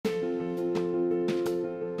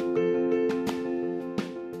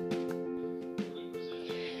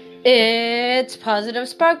It's Positive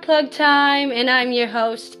Spark Plug time, and I'm your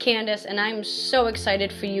host, Candace, and I'm so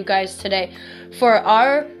excited for you guys today. For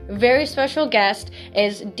our very special guest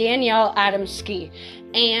is Danielle Adamski,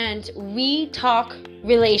 and we talk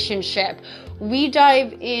relationship. We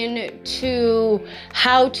dive into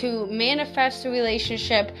how to manifest a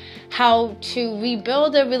relationship, how to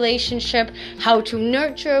rebuild a relationship, how to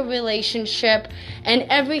nurture a relationship, and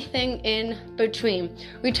everything in between.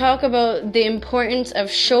 We talk about the importance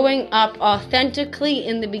of showing up authentically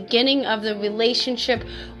in the beginning of the relationship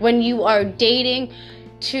when you are dating,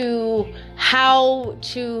 to how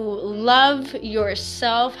to love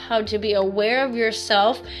yourself, how to be aware of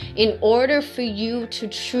yourself in order for you to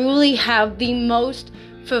truly have the most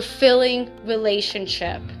fulfilling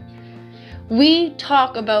relationship. We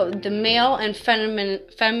talk about the male and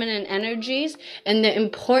feminine energies and the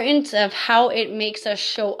importance of how it makes us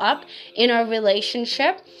show up in our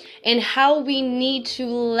relationship and how we need to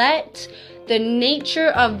let the nature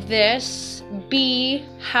of this be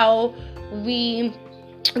how we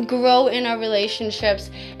grow in our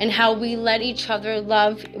relationships and how we let each other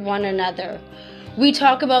love one another. We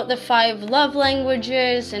talk about the 5 love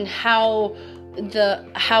languages and how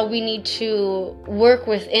we need to work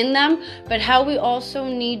within them, but how we also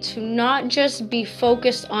need to not just be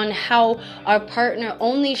focused on how our partner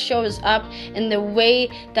only shows up in the way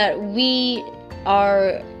that we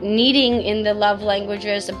are needing in the love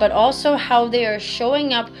languages, but also how they are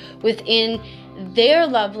showing up within their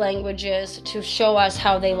love languages to show us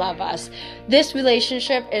how they love us. This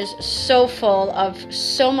relationship is so full of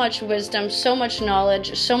so much wisdom, so much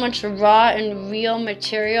knowledge, so much raw and real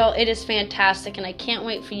material. It is fantastic, and I can't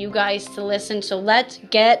wait for you guys to listen. So let's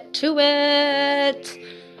get to it.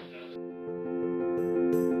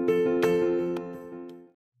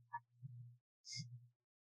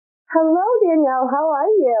 Hello, Danielle. How are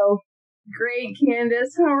you? Great,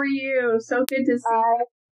 Candace. How are you? So good to see you.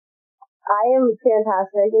 I am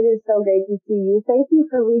fantastic. It is so great to see you. Thank you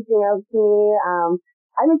for reaching out to me.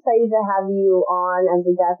 I'm excited to have you on as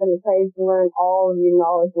a guest. I'm excited to learn all of your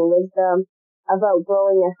knowledge and wisdom about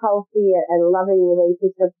growing a healthy and loving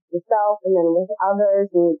relationship with yourself and then with others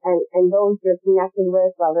and those you're connected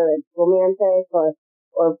with, whether it's romantic or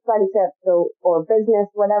friendships or business,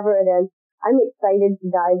 whatever it is. I'm excited to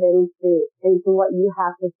dive into what you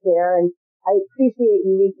have to share, and I appreciate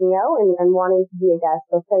you reaching out and wanting to be a guest,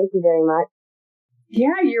 so thank you very much.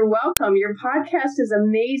 Yeah, you're welcome. Your podcast is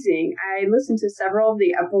amazing. I listened to several of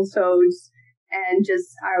the episodes and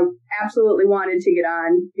I absolutely wanted to get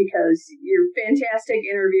on because you're a fantastic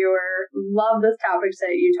interviewer. Love the topics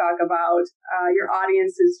that you talk about. Your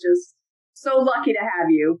audience is just so lucky to have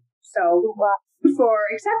you. So, for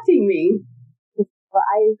accepting me. Well,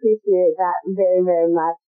 I appreciate that very, very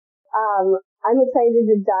much. I'm excited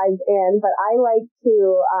to dive in, but I like to,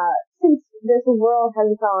 since this world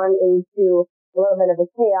has gone into a little bit of a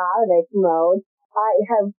chaotic mode, I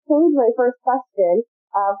have changed my first question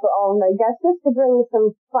for all of my guests just to bring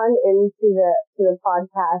some fun into the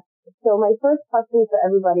podcast. So my first question for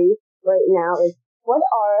everybody right now is, what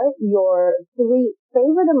are your 3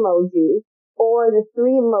 favorite emojis or the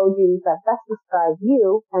 3 emojis that best describe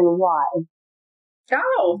you and why?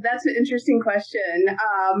 Oh, that's an interesting question.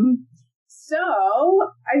 So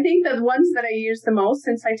I think the ones that I use the most,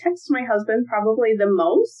 since I text my husband probably the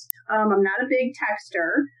most, I'm not a big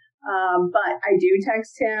texter, but I do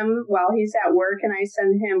text him while he's at work and I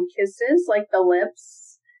send him kisses, like the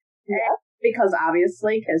lips, because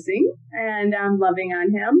obviously kissing, and I'm loving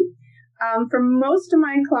on him. For most of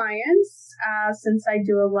my clients, since I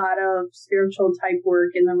do a lot of spiritual type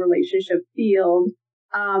work in the relationship field,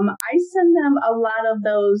 I send them a lot of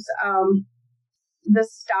those, the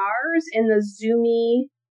stars in the zoomy,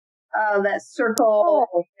 that circle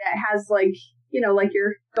that has like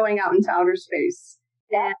you're going out into outer space.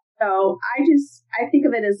 And so I think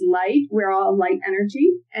of it as light. We're all light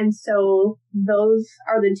energy. And so those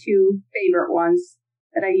are the 2 favorite ones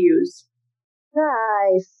that I use.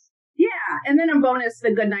 Nice. Yeah. And then a bonus,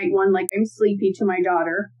 the good night one, like I'm sleepy to my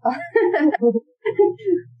daughter.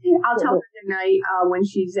 I'll tell her good night when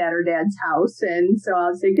she's at her dad's house. And so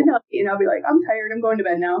I'll say good night and I'll be like, I'm tired. I'm going to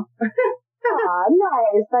bed now.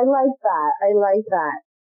 Nice. I like that.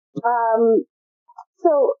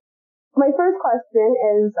 So my first question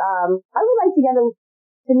is, I would like to get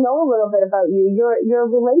to know a little bit about you. You're a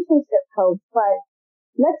relationship coach, but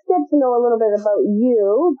let's get to know a little bit about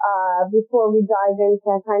you before we dive into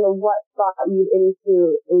kind of what brought you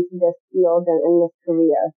into this field and this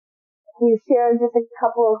career. Can you share just a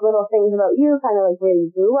couple of little things about you, kind of like where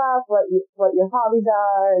you grew up, what your hobbies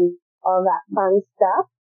are, and all that fun stuff?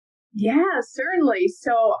 Yeah, certainly.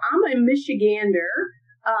 So I'm a Michigander.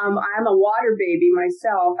 I'm a water baby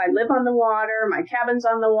myself. I live on the water. My cabin's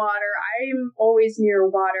on the water. I'm always near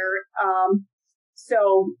water.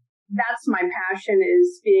 So that's my passion,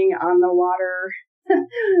 is being on the water.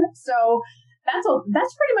 So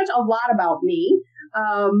that's pretty much a lot about me.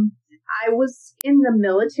 I was in the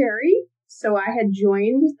military, so I had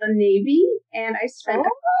joined the Navy, and I spent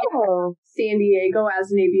San Diego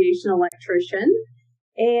as an aviation electrician.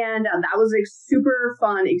 And that was a super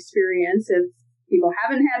fun experience. If people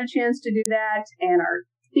haven't had a chance to do that and are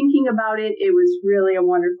thinking about it, it was really a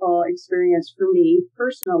wonderful experience for me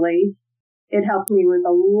personally. It helped me with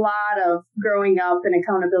a lot of growing up and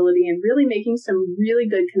accountability and really making some really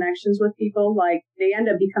good connections with people. Like, they end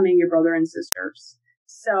up becoming your brother and sisters.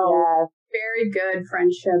 So very good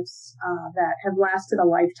friendships that have lasted a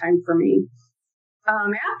lifetime for me.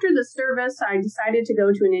 After the service, I decided to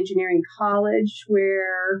go to an engineering college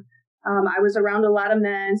where I was around a lot of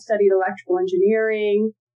men, studied electrical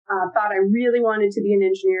engineering, thought I really wanted to be an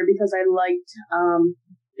engineer because I liked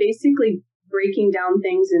basically breaking down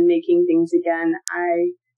things and making things again.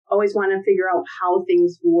 I always wanted to figure out how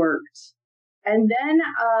things worked. And then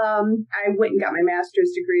I went and got my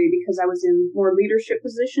master's degree because I was in more leadership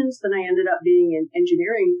positions than I ended up being in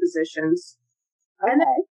engineering positions. Okay. And then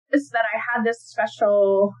it's that I had this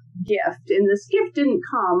special gift, and this gift didn't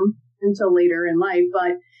come until later in life,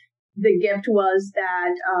 but the gift was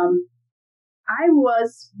that I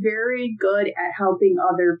was very good at helping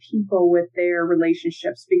other people with their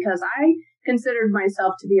relationships, because I considered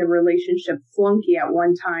myself to be a relationship flunky at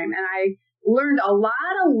one time, and I learned a lot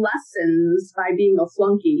of lessons by being a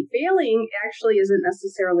flunky. Failing actually isn't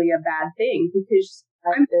necessarily a bad thing, because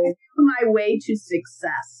I'm on my way to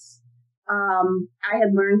success. I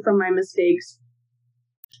had learned from my mistakes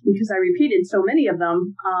because I repeated so many of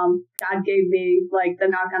them. God gave me like the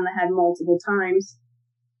knock on the head multiple times.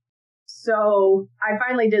 So I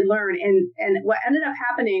finally did learn. And what ended up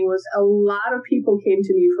happening was a lot of people came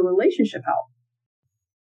to me for relationship help.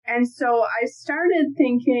 And so I started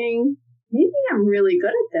thinking, maybe I'm really good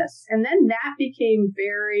at this. And then that became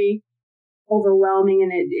very overwhelming,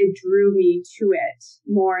 and it drew me to it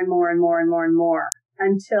more and more and more and more and more,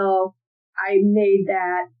 until I made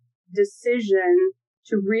that decision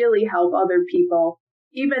to really help other people,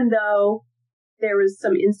 even though there was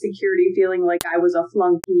some insecurity, feeling like I was a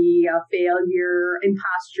flunky, a failure,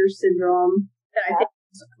 imposter syndrome that I think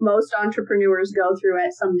most entrepreneurs go through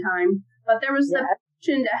at some time. But there was the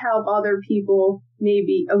passion to help other people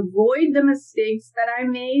maybe avoid the mistakes that I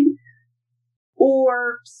made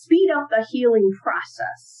or speed up the healing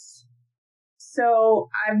process. So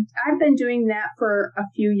I've been doing that for a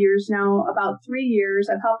few years now, about 3 years.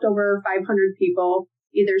 I've helped over 500 people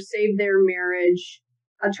either save their marriage,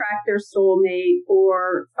 attract their soulmate,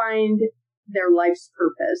 or find their life's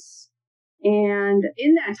purpose. And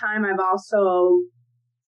in that time, I've also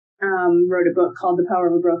wrote a book called The Power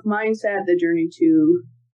of a Growth Mindset, The Journey to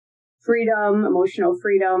Freedom, Emotional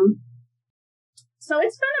Freedom. So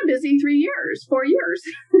it's been a busy 4 years,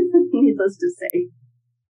 needless to say.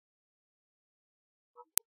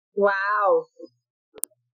 Wow.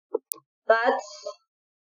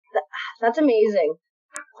 That's amazing.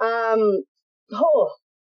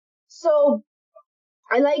 So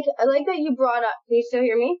I like that you brought up, can you still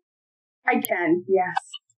hear me? I can, yes.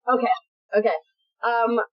 Okay.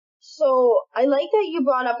 So I like that you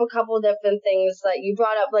brought up a couple different things. That you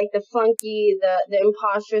brought up like the flunky, the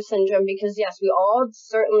imposter syndrome, because yes, we all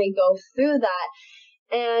certainly go through that.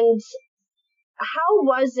 And how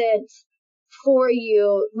was it for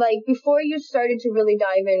you, like before you started to really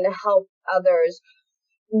dive in to help others?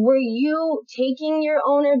 Were you taking your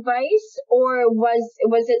own advice, or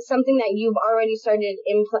was it something that you've already started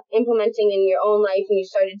implementing in your own life and you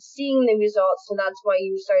started seeing the results, so that's why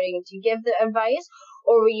you were starting to give the advice?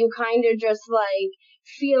 Or were you kind of just like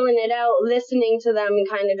feeling it out, listening to them and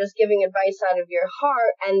kind of just giving advice out of your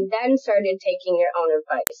heart, and then started taking your own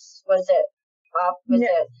advice? Was it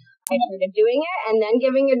I started doing it and then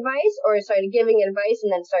giving advice, or I started giving advice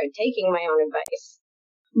and then started taking my own advice?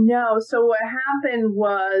 No. So what happened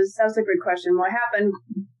was, that's a good question. What happened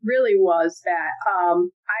really was that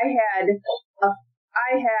I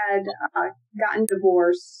had gotten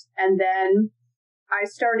divorced, and then I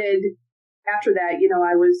started, after that,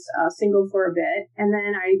 I was single for a bit, and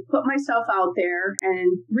then I put myself out there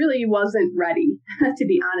and really wasn't ready, to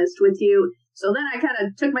be honest with you. So then I kind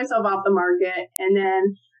of took myself off the market, and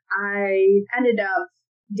then I ended up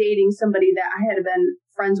dating somebody that I had been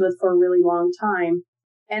friends with for a really long time.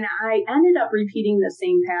 And I ended up repeating the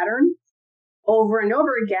same pattern over and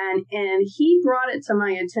over again. And he brought it to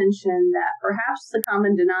my attention that perhaps the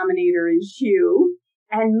common denominator is you,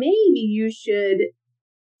 and maybe you should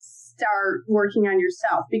start working on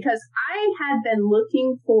yourself, because I had been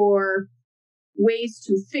looking for ways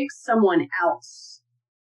to fix someone else,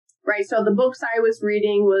 right? So the books I was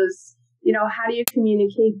reading was, how do you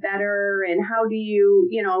communicate better, and how do you,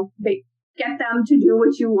 get them to do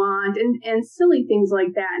what you want, and silly things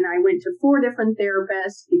like that. And I went to 4 different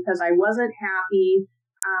therapists because I wasn't happy.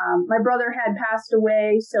 My brother had passed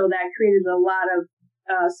away, so that created a lot of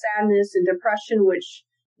sadness and depression, which,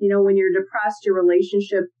 when you're depressed, your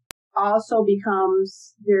relationship also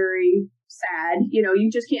becomes very sad. You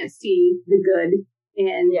just can't see the good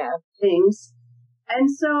in things. And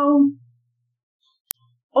so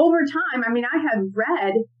over time, I had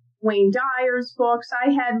read Wayne Dyer's books.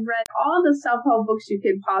 I had read all the self-help books you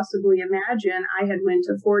could possibly imagine. I had went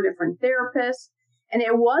to 4 different therapists. And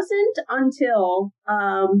it wasn't until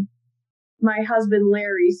my husband,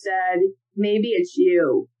 Larry, said, maybe it's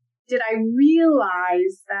you, did I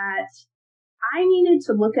realize that I needed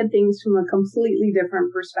to look at things from a completely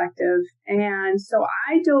different perspective. And so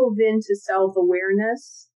I dove into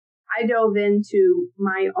self-awareness. I dove into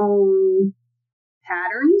my own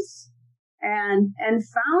patterns and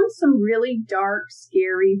found some really dark,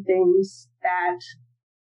 scary things that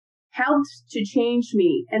helped to change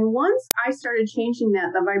me. And once I started changing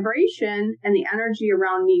that, the vibration and the energy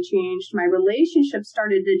around me changed. My relationship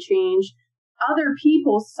started to change. Other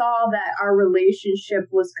people saw that our relationship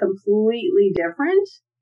was completely different.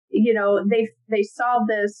 They saw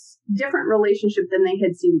this different relationship than they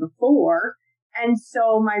had seen before. And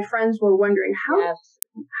so my friends were wondering, how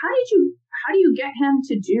do you get him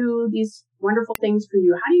to do these wonderful things for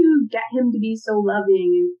you? How do you get him to be so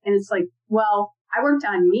loving? And it's like, well, I worked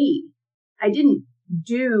on me. I didn't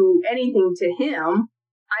do anything to him.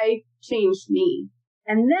 I changed me.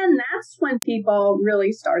 And then that's when people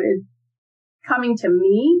really started coming to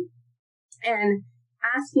me and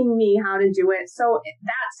asking me how to do it. So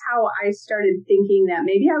that's how I started thinking that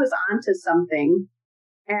maybe I was onto something,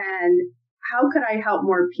 and how could I help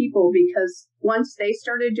more people? Because once they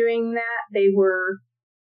started doing that, they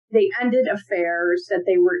ended affairs that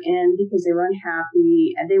they were in because they were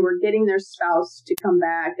unhappy, and they were getting their spouse to come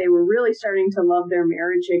back. They were really starting to love their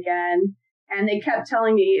marriage again. And they kept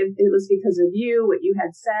telling me it was because of you, what you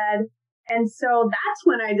had said. And so that's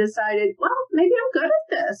when I decided, well, maybe I'm good at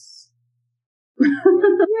this.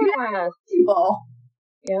 Yes. People.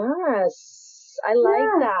 Yes. I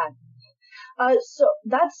like that. So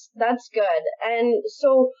that's good. And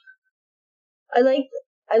so I like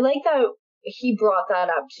that he brought that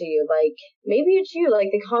up to you. Like, maybe it's you, like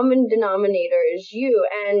the common denominator is you.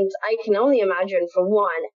 And I can only imagine, for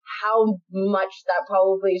one, how much that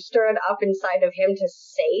probably stirred up inside of him to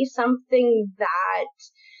say something that,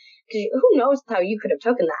 because who knows how you could have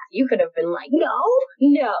taken that. You could have been like, no,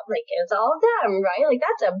 like, it's all them, right? Like,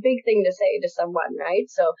 that's a big thing to say to someone, right?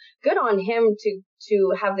 So good on him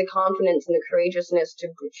to have the confidence and the courageousness to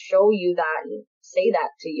show you that and say that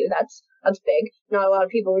to you. That's big. Not a lot of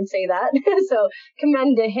people would say that. So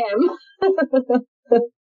commend to him.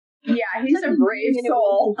 Yeah, he's a brave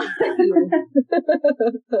soul.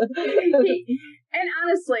 And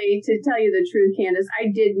honestly, to tell you the truth, Candace, I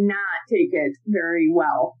did not take it very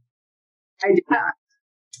well. I did not.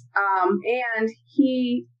 And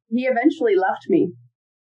he eventually left me.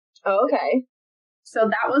 Oh, okay. So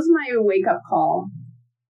that was my wake-up call,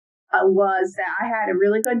 was that I had a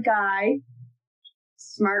really good guy,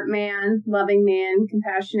 smart man, loving man,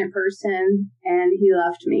 compassionate person, and he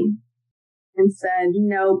left me and said,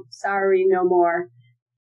 nope, sorry, no more.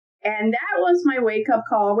 And that was my wake-up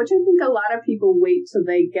call, which I think a lot of people wait till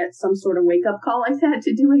they get some sort of wake-up call like that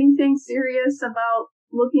to do anything serious about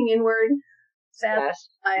looking inward. Sadly, yes.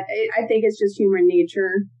 I think it's just human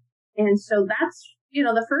nature. And so that's,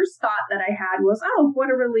 the first thought that I had was, oh, what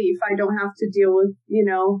a relief. I don't have to deal with,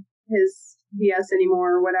 his BS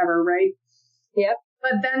anymore or whatever, right? Yep.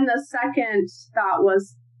 But then the second thought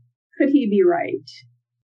was, could he be right?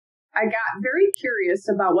 I got very curious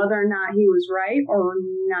about whether or not he was right or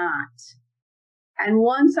not. And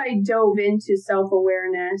once I dove into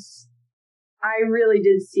self-awareness, I really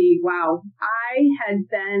did see, wow, I had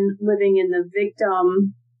been living in the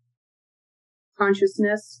victim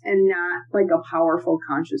consciousness and not like a powerful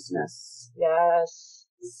consciousness. Yes.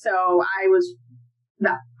 So I was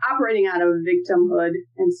operating out of victimhood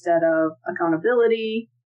instead of accountability.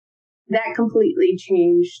 That completely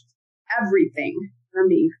changed everything for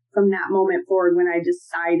me from that moment forward, when I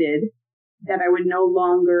decided that I would no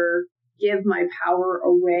longer give my power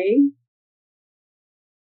away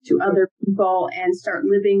to other people and start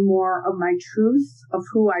living more of my truth of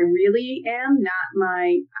who I really am,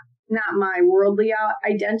 not my worldly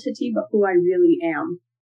identity, but who I really am.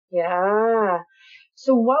 Yeah.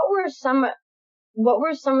 So what were some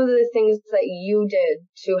of the things that you did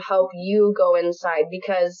to help you go inside?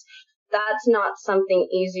 Because that's not something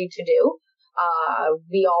easy to do.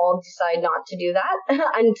 We all decide not to do that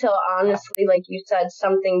until, honestly, like you said,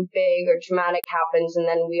 something big or traumatic happens, and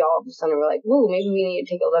then we all of a sudden we're like, "Ooh, maybe we need to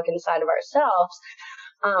take a look inside of ourselves."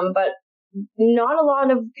 But not a lot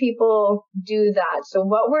of people do that. So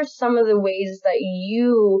what were some of the ways that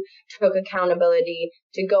you took accountability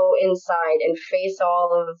to go inside and face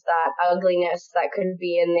all of that ugliness that could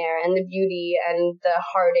be in there, and the beauty and the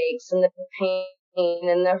heartaches and the pain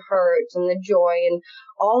and the hurt and the joy and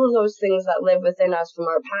all of those things that live within us from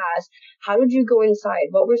our past? How did you go inside?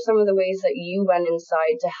 What were some of the ways that you went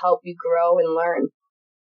inside to help you grow and learn?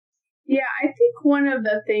 Yeah, I think one of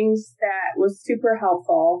the things that was super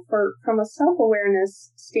helpful from a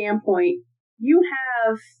self-awareness standpoint, you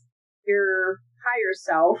have your higher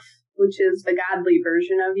self, which is the godly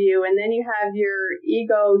version of you, and then you have your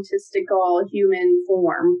egotistical human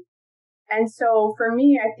form. And so for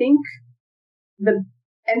me, I think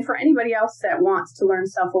and for anybody else that wants to learn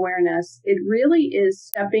self-awareness, it really is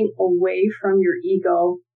stepping away from your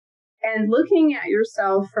ego and looking at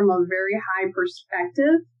yourself from a very high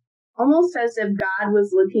perspective, almost as if God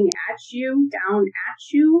was looking at you, down at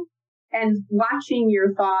you, and watching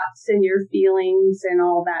your thoughts and your feelings and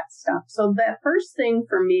all that stuff. So the first thing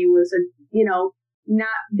for me was, not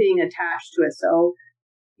being attached to it. So,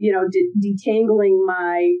 detangling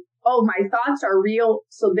my thoughts are real,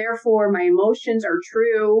 so therefore my emotions are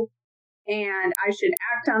true, and I should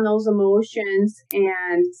act on those emotions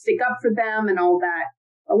and stick up for them and all that.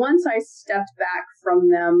 But once I stepped back from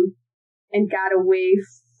them and got away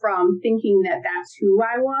from thinking that that's who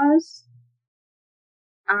I was,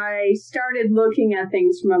 I started looking at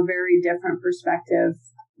things from a very different perspective,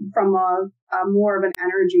 from a more of an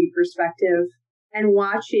energy perspective, and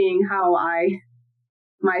watching how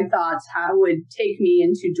my thoughts would take me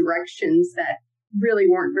into directions that really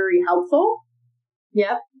weren't very helpful.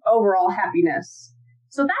 Yep. Overall happiness.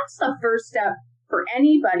 So that's the first step for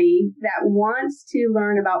anybody that wants to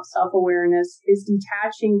learn about self-awareness, is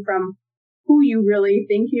detaching from who you really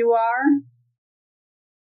think you are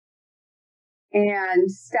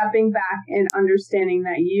and stepping back and understanding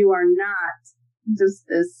that you are not just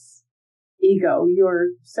this ego. You're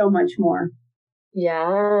so much more.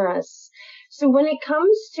 Yes. So when it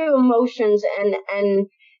comes to emotions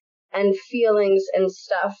and feelings and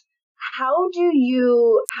stuff, how do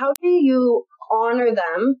you honor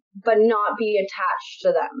them but not be attached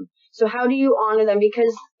to them? So how do you honor them?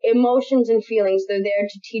 Because emotions and feelings, they're there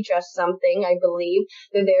to teach us something, I believe.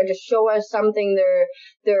 They're there to show us something.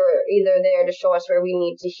 They're either there to show us where we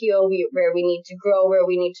need to heal, where we need to grow, where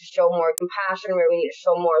we need to show more compassion, where we need to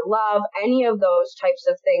show more love, any of those types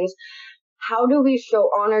of things. How do we show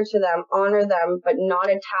honor them, but not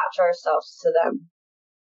attach ourselves to them?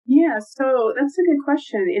 Yeah, so that's a good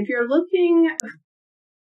question. If you're looking,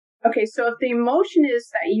 okay, so if the emotion is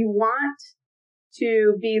that you want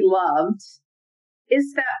to be loved,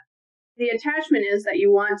 is that the attachment is that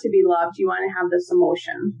you want to be loved, you want to have this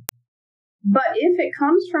emotion. But if it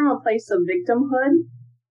comes from a place of victimhood,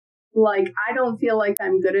 like I don't feel like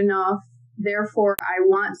I'm good enough, therefore I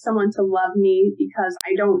want someone to love me because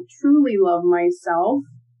I don't truly love myself,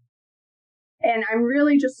 and I'm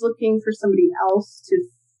really just looking for somebody else to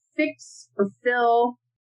fix or fill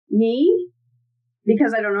me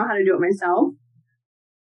because I don't know how to do it myself,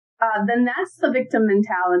 then that's the victim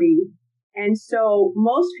mentality. And so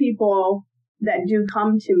most people that do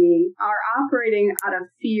come to me are operating out of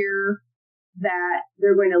fear that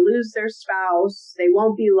they're going to lose their spouse, they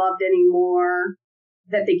won't be loved anymore,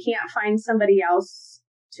 that they can't find somebody else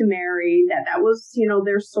to marry, that was,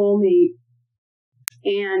 their soulmate.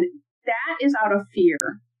 And that is out of fear.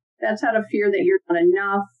 That's out of fear that you're not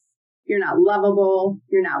enough, you're not lovable,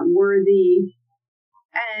 you're not worthy.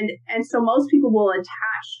 And so most people will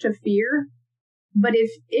attach to fear. But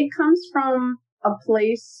if it comes from a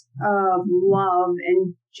place of love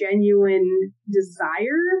and genuine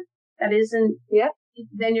desire that isn't,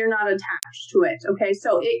 then you're not attached to it. Okay.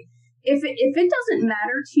 So if it doesn't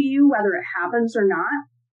matter to you whether it happens or not,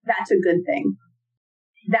 that's a good thing.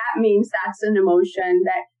 That means that's an emotion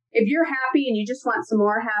that if you're happy and you just want some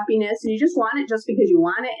more happiness and you just want it just because you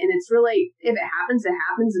want it, and it's really, if it happens, it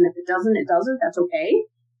happens. And if it doesn't, it doesn't. That's okay.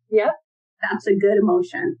 Yep. That's a good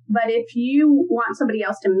emotion. But if you want somebody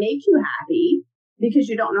else to make you happy because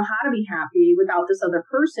you don't know how to be happy without this other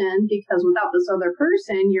person, because without this other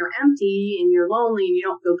person, you're empty and you're lonely and you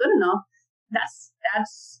don't feel good enough, that's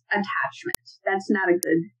attachment. That's not a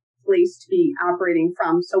good place to be operating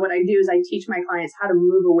from. So what I do is I teach my clients how to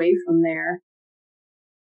move away from there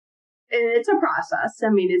it's a process. I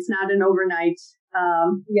mean, it's not an overnight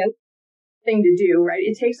Yep. thing to do, right?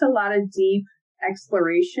 It takes a lot of deep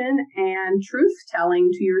exploration and truth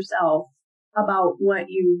telling to yourself about what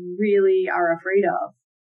you really are afraid of,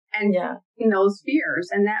 and Yeah. in those fears.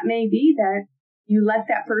 And that may be that you let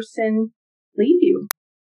that person leave you.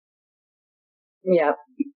 Yep.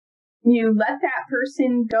 You let that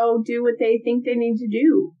person go do what they think they need to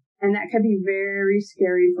do. And that can be very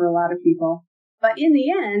scary for a lot of people. But in the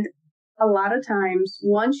end, a lot of times,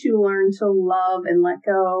 once you learn to love and let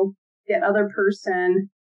go, that other person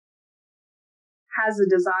has a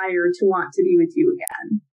desire to want to be with you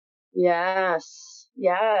again. Yes.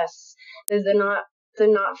 Yes. They're not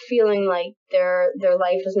feeling like their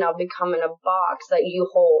life has now become in a box that you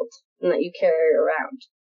hold and that you carry around.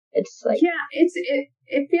 It's like, yeah,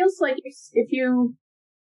 it feels like if you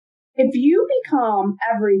become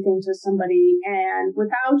everything to somebody, and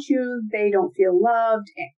without you they don't feel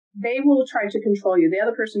loved, they will try to control you. The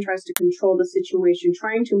other person tries to control the situation,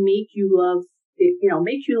 trying to make you love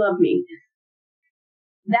me.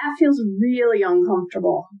 That feels really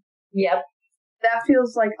uncomfortable. yep. That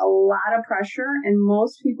feels like a lot of pressure, and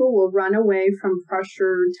most people will run away from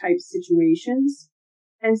pressure type situations.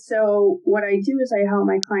 And so what I do is I help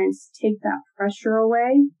my clients take that pressure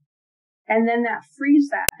away, and then that frees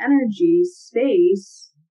that energy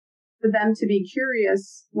space for them to be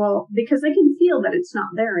curious. Well, because they can feel that it's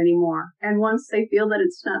not there anymore. And once they feel that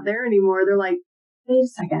it's not there anymore, they're like, wait a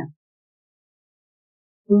second.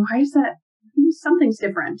 Why is that? Something's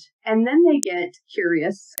different. And then they get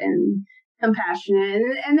curious and compassionate,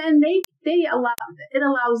 and then it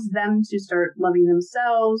allows them to start loving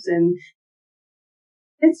themselves. And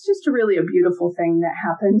it's just really a beautiful thing that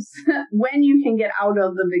happens when you can get out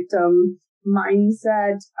of the victim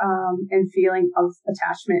mindset and feeling of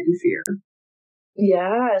attachment and fear.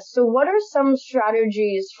 Yeah. So what are some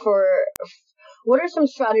strategies or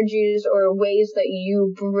ways that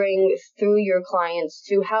you bring through your clients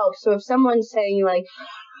to help? So if someone's saying like,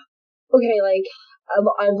 okay, like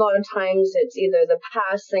a lot of times it's either the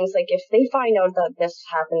past things, like if they find out that this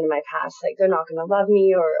happened in my past, like they're not going to love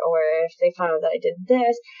me, or if they find out that I did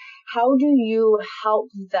this, how do you help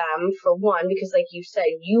them, for one, because like you said,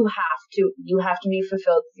 you have to be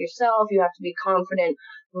fulfilled with yourself, you have to be confident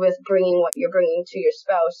with bringing what you're bringing to your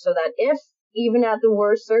spouse, so that if even at the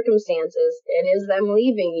worst circumstances it is them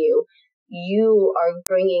leaving you, you are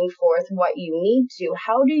bringing forth what you need to.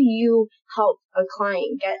 How do you help a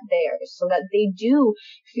client get there so that they do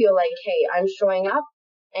feel like, hey, I'm showing up,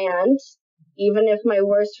 and even if my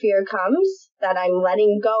worst fear comes, that I'm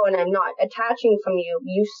letting go and I'm not attaching from you,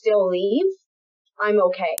 you still leave, I'm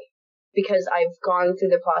okay, because I've gone through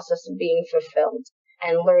the process of being fulfilled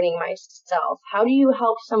and learning myself. How do you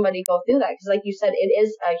help somebody go through that? Because like you said, it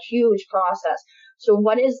is a huge process. So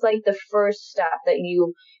what is like the first step that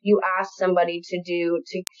you ask somebody to do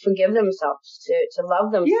to forgive themselves, to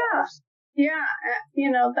love themselves? Yeah.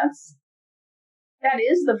 That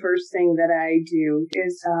is the first thing that I do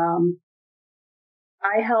is,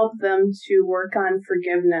 I help them to work on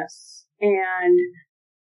forgiveness. And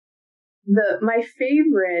my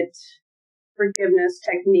favorite forgiveness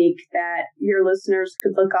technique that your listeners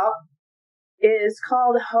could look up is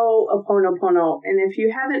called Ho'oponopono. And if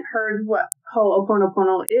you haven't heard what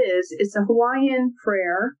Ho'oponopono is, it's a Hawaiian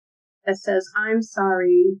prayer that says, I'm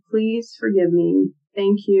sorry, please forgive me,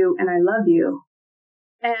 thank you, and I love you.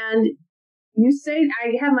 And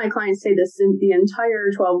I have my clients say this in the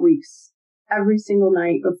entire 12 weeks, every single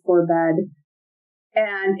night before bed.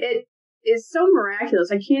 And it is so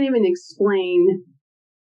miraculous. I can't even explain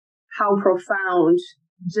how profound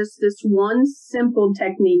just this one simple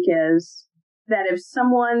technique is, that if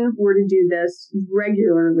someone were to do this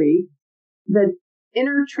regularly, the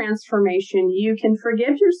inner transformation, you can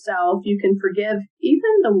forgive yourself, you can forgive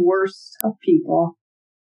even the worst of people.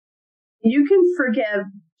 You can forgive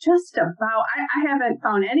just about, I haven't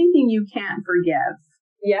found anything you can't forgive.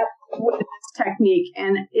 Yep. With this technique,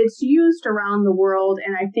 and it's used around the world,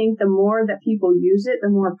 and I think the more that people use it, the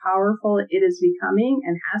more powerful it is becoming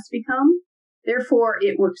and has become. Therefore,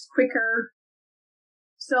 it works quicker.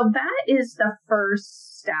 So that is the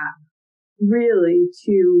first step, really,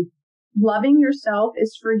 to loving yourself,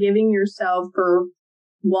 is forgiving yourself for,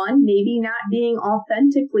 one, maybe not being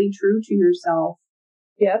authentically true to yourself.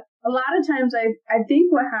 Yep. A lot of times I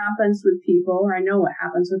think what happens with people, or I know what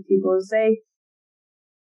happens with people, is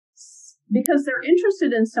because they're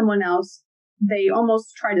interested in someone else, they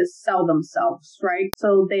almost try to sell themselves, right?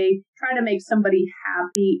 So they try to make somebody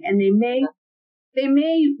happy, and they may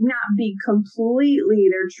not be completely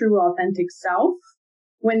their true authentic self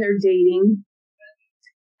when they're dating.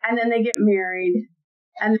 And then they get married,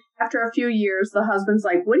 And after a few years, the husband's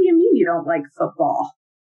like, what do you mean you don't like football?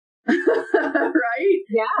 Right?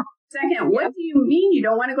 Yeah. Second, what do you mean you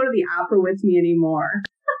don't want to go to the opera with me anymore?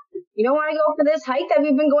 You don't want to go for this hike that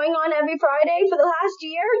we've been going on every Friday for the last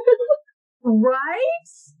year? Right?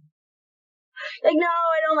 Like, no,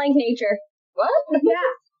 I don't like nature. What?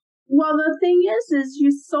 Yeah. Well, the thing is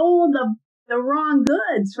you sold the wrong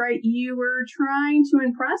goods, right? You were trying to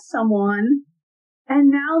impress someone, and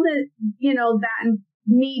now that, that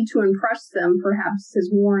need to impress them perhaps has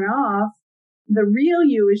worn off, the real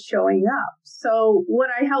you is showing up. So what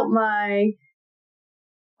I help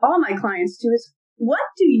all my clients do is,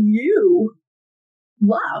 what do you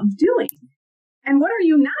love doing? And what are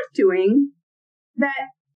you not doing that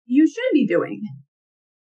you should be doing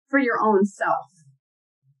for your own self?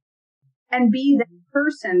 And be that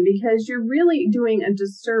person, because you're really doing a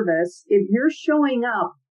disservice if you're showing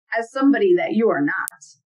up as somebody that you are not.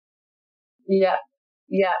 Yeah.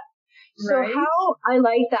 Yeah. So Right? how, I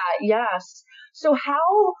like that. Yes. So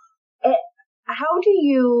how do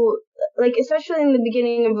you, like, especially in the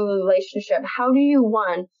beginning of a relationship, how do you,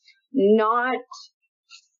 one, not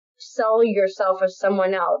sell yourself as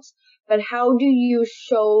someone else, but how do you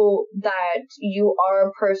show that you are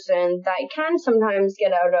a person that can sometimes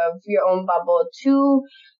get out of your own bubble to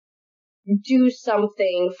do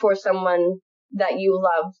something for someone that you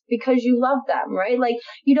love because you love them, right? Like,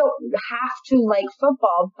 you don't have to like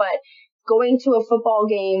football, but going to a football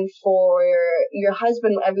game for your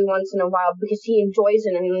husband every once in a while because he enjoys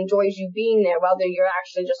it and enjoys you being there, whether you're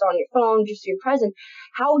actually just on your phone, just your present.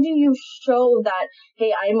 How do you show that,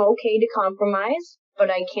 hey, I'm okay to compromise,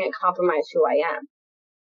 but I can't compromise who I am?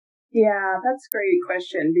 Yeah, that's a great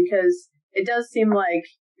question, because it does seem like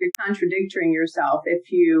you're contradicting yourself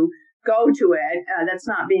if you go to it. That's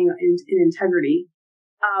not being in integrity.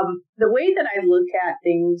 The way that I look at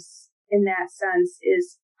things in that sense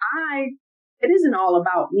is it isn't all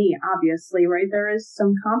about me, obviously, right? There is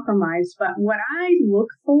some compromise, but what I look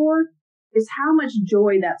for is how much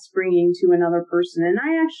joy that's bringing to another person. And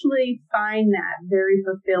I actually find that very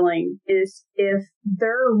fulfilling, is if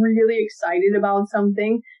they're really excited about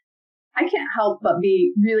something, I can't help but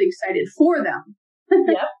be really excited for them.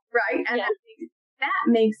 Yep. Right? And that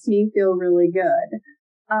makes me feel really good.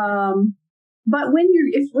 But when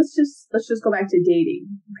let's just go back to dating.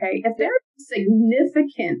 Okay. If there's a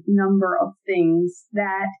significant number of things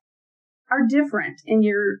that are different and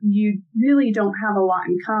you really don't have a lot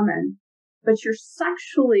in common, but you're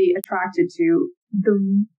sexually attracted to,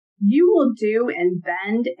 you will do and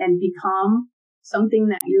bend and become something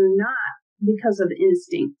that you're not because of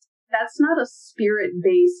instinct. That's not a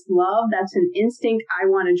spirit-based love. That's an instinct, I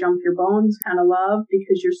want to jump your bones kind of love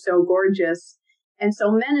because you're so gorgeous. And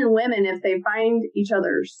so men and women, if they find each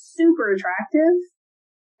other super attractive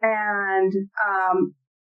and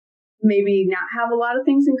maybe not have a lot of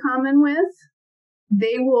things in common with,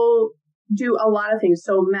 they will do a lot of things.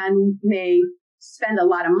 So men may spend a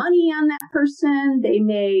lot of money on that person. They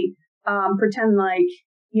may pretend like,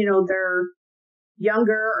 they're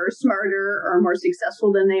younger or smarter or more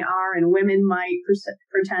successful than they are. And women might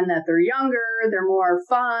pretend that they're younger, they're more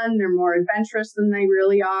fun, they're more adventurous than they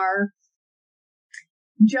really are,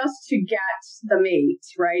 just to get the mate,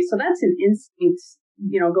 right? So that's an instinct,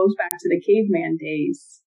 goes back to the caveman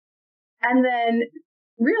days. And then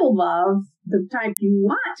real love, the type you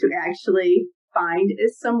want to actually find,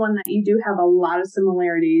 is someone that you do have a lot of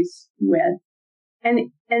similarities with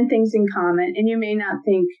and things in common. And you may not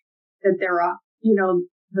think that they're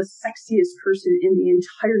the sexiest person in the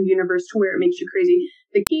entire universe to where it makes you crazy.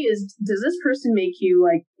 The key is, does this person make you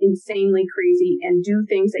like insanely crazy and do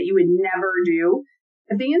things that you would never do?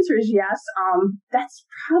 If the answer is yes, that's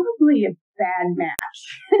probably a bad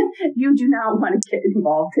match. You do not want to get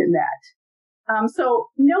involved in that. So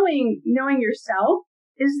knowing yourself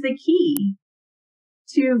is the key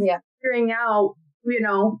to figuring out,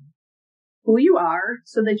 who you are,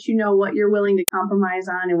 so that you know what you're willing to compromise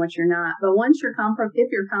on and what you're not. But once if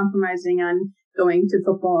you're compromising on going to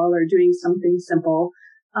football or doing something simple,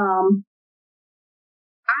 I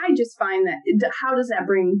just find that how does that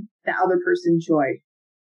bring the other person joy?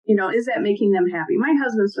 Is that making them happy? My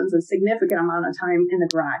husband spends a significant amount of time in the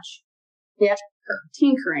garage. Yeah.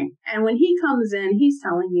 Tinkering. And when he comes in, he's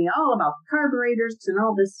telling me all about carburetors and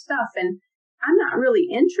all this stuff. And I'm not really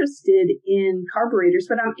interested in carburetors,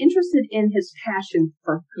 but I'm interested in his passion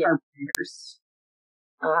for carburetors.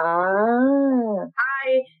 I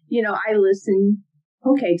listen.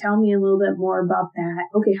 Okay, tell me a little bit more about that.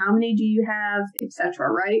 Okay, how many do you have,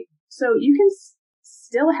 etc. Right? So you can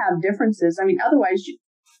still have differences. I mean, otherwise,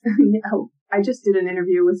 I just did an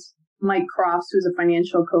interview with Mike Crofts, who's a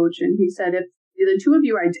financial coach, and he said if the two of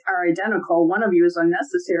you are identical. One of you is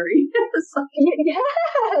unnecessary.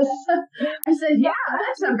 Yes. I said, yeah,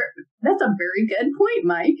 that's a very good point,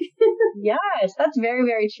 Mike. Yes, that's very,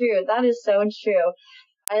 very true. That is so true.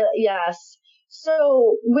 Yes.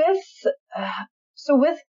 So with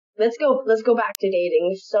let's go back to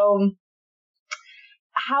dating. So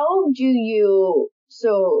how do you,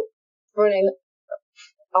 so for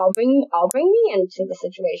I'll bring me into the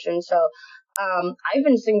situation. So I've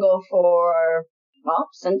been single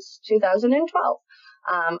since 2012.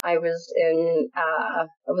 I was in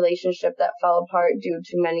a relationship that fell apart due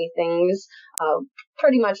to many things,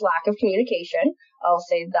 pretty much lack of communication. I'll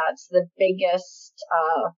say that's the biggest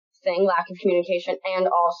thing, lack of communication, and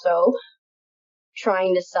also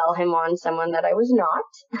trying to sell him on someone that I was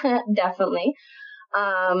not, definitely.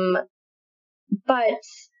 But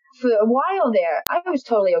for a while there, I was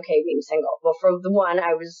totally okay being single. Well, for the one,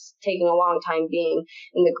 I was taking a long time being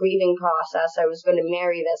in the grieving process. I was going to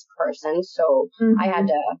marry this person, so I had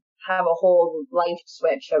to have a whole life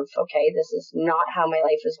switch of, okay, this is not how my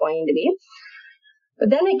life is going to be. But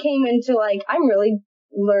then it came into like, I'm really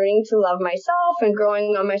learning to love myself and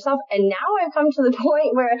growing on myself. And now I've come to the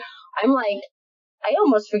point where I'm like, I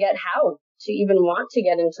almost forget how to even want to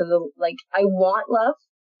get into I want love,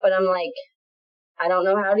 but I'm like, I don't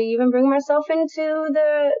know how to even bring myself into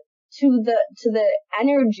the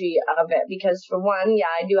energy of it, because for one,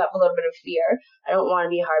 yeah, I do have a little bit of fear. I don't want to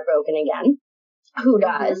be heartbroken again. Who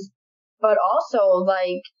does? But also,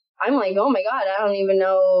 I'm like, oh my God, I don't even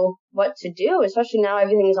know what to do, especially now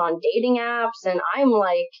everything's on dating apps, and I'm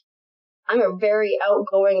a very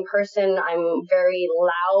outgoing person. I'm very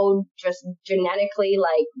loud, just genetically,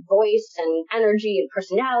 voice and energy and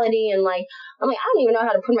personality. And I'm like, I don't even know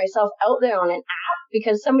how to put myself out there on an app,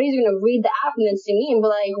 because somebody's going to read the app and then see me and be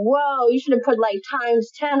like, whoa, you should have put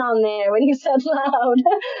 ×10 on there when you said loud.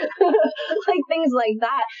 Things like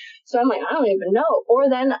that. So I'm like, I don't even know. Or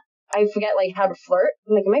then I forget how to flirt.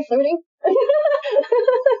 I'm like, am I flirting?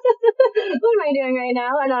 What am I doing right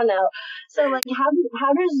now? I don't know. So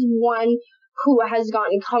how does one who has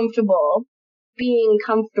gotten comfortable being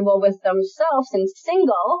comfortable with themselves and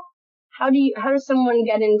single, how does someone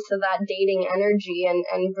get into that dating energy and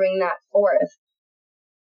bring that forth?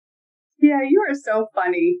 Yeah, you are so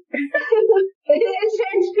funny.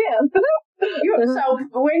 It's true. So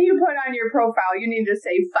when you put on your profile, you need to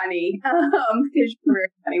say funny, because you're a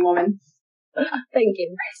very funny woman. Thank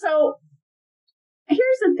you. So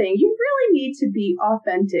here's the thing. You really need to be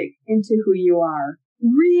authentic into who you are.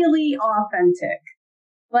 Really authentic.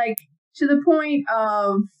 To the point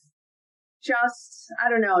of just, I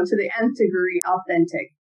don't know, to the nth degree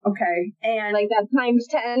authentic. Okay. And that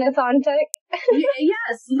 ×10 authentic?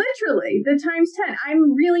 Yes, literally. The ×10.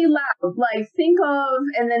 I'm really loud. Think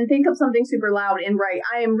of something super loud and right.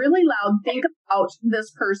 I am really loud. Think about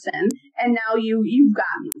this person. And now you've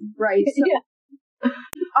got me. Right. So yeah.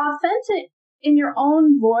 Authentic in your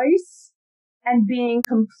own voice and being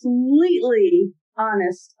completely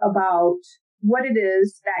honest about what it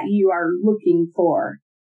is that you are looking for.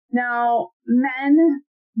 Now, men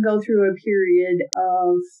go through a period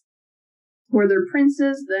of where they're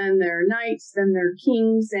princes, then they're knights, then they're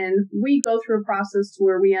kings, and we go through a process to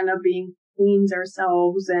where we end up being queens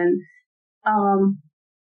ourselves. And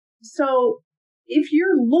so if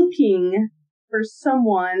you're looking for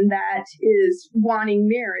someone that is wanting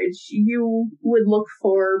marriage, you would look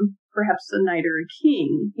for perhaps a knight or a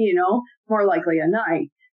king, more likely a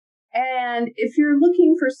knight. And if you're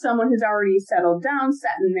looking for someone who's already settled down,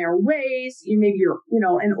 set in their ways, maybe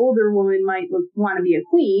an older woman might want to be a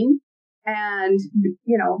queen, and,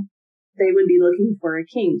 they would be looking for a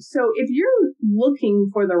king. So if you're looking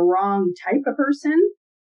for the wrong type of person,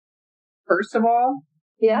 first of all,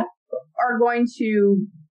 yeah, are going to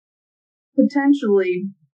potentially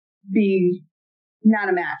be not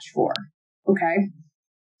a match for. Okay.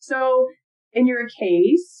 So in your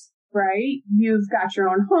case, right, you've got your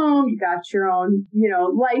own home, you got your own,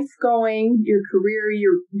 life going, your career,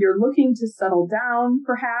 you're looking to settle down,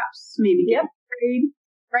 perhaps, maybe get married,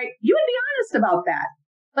 right? You would be honest about that.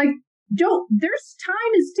 There's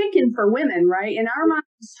time is ticking for women, right? In our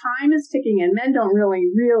minds, time is ticking, and men don't really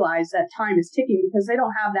realize that time is ticking because they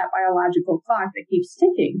don't have that biological clock that keeps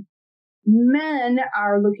ticking. Men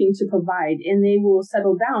are looking to provide, and they will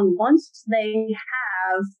settle down once they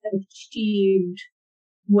have achieved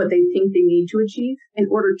what they think they need to achieve in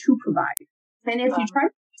order to provide. And if you try to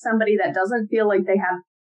be somebody that doesn't feel like they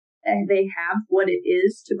have what it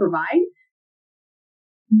is to provide,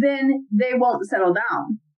 then they won't settle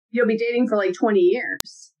down. You'll be dating for 20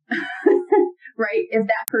 years, right? If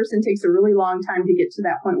that person takes a really long time to get to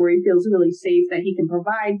that point where he feels really safe that he can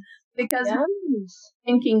provide, because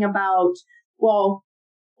thinking about, well,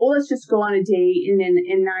 let's just go on a date and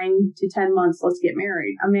in 9 to 10 months, let's get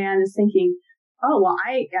married. A man is thinking, oh, well,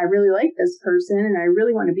 I really like this person and I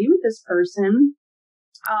really want to be with this person.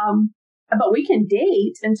 But we can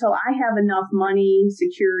date until I have enough money,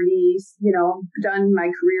 securities, done my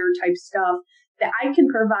career type stuff that I can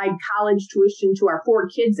provide college tuition to our 4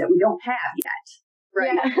 kids that we don't have yet.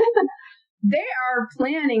 Right. Yeah. They are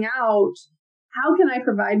planning out, how can I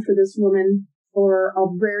provide for this woman for a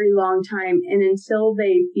very long time? And until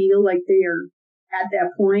they feel like they are at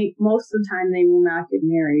that point, most of the time they will not get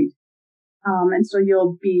married. And so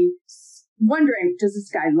you'll be wondering, does this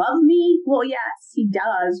guy love me? Well, yes, he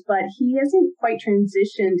does, but he hasn't quite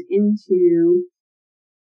transitioned into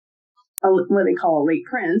what they call a late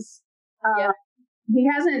prince. He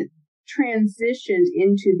hasn't transitioned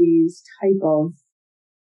into these type of,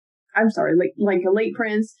 like a late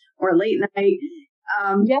prince or a late night.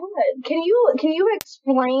 Can you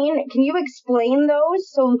explain those?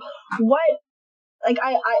 So what, like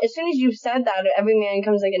I as soon as you said that, every man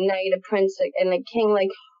comes like a knight, a prince, and a king,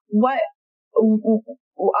 like what,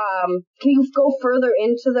 can you go further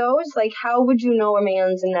into those? Like, how would you know a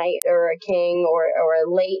man's a knight or a king or a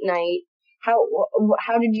late knight? How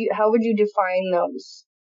would you define those?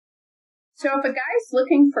 So if a guy's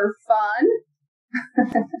looking for fun,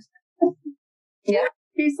 yeah,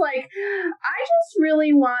 he's like, I just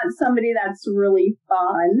really want somebody that's really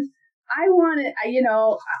fun. I want it,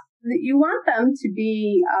 you want them to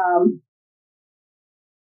be,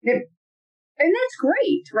 and that's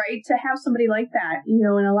great, right? To have somebody like that, and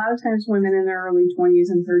a lot of times women in their early 20s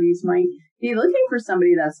and 30s might be looking for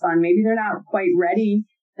somebody that's fun. Maybe they're not quite ready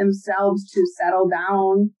themselves to settle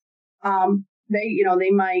down.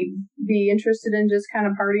 They might be interested in just kind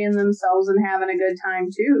of partying themselves and having a good time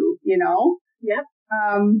too, Yep.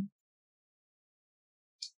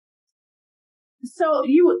 So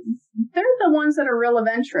they're the ones that are real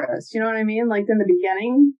adventurous, you know what I mean? Like in the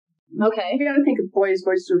beginning. Okay. You got to think of boys.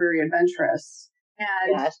 Boys are very adventurous,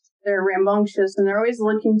 and they're rambunctious, and they're always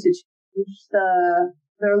looking to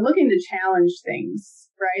they're looking to challenge things,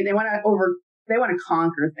 right? They want to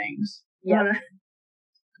conquer things. They want to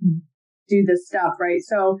do this stuff, right?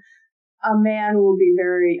 So a man will be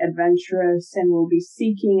very adventurous and will be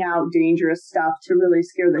seeking out dangerous stuff to really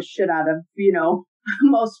scare the shit out of,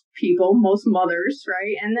 most people, most mothers,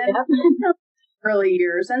 right? And then early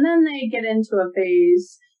years, and then they get into a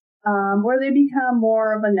phase where they become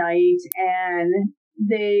more of a knight, and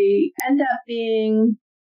they end up being,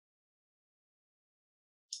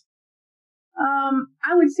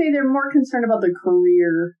 I would say they're more concerned about their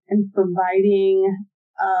career and providing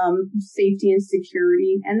safety and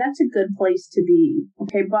security, and that's a good place to be.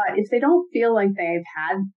 Okay, but if they don't feel like they've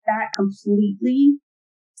had that completely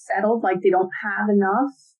settled, like they don't have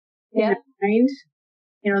enough in their mind,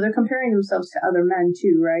 they're comparing themselves to other men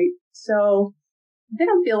too, right? So if they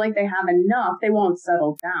don't feel like they have enough, they won't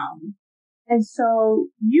settle down. And so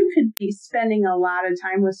you could be spending a lot of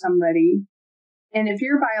time with somebody, and if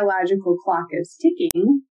your biological clock is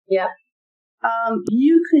ticking,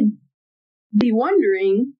 you could be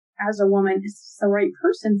wondering as a woman, is this the right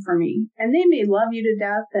person for me? And they may love you to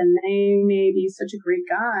death and they may be such a great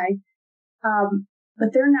guy,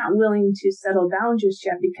 but they're not willing to settle down just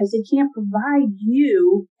yet because they can't provide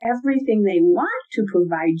you everything they want to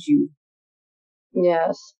provide you.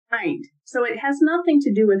 Yes. Right. So it has nothing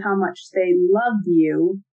to do with how much they love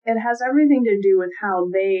you. It has everything to do with how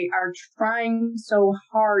they are trying so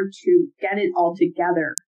hard to get it all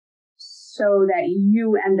together so that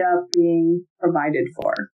you end up being provided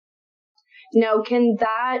for. Now, can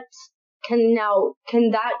that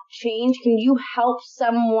change? Can you help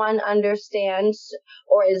someone understand,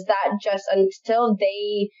 or is that just until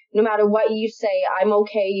they, no matter what you say, I'm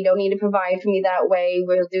okay, you don't need to provide for me that way,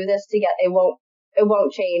 we'll do this together, it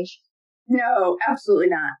won't change? No, absolutely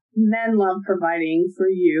not. Men love providing for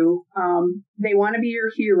you. They want to be your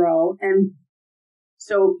hero, and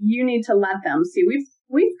so you need to let them see.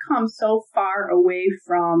 We've come so far away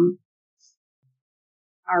from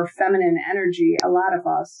our feminine energy, a lot of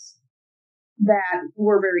us, that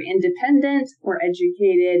we're very independent, we're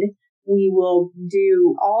educated, we will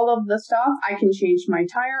do all of the stuff. I can change my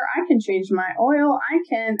tire, I can change my oil, I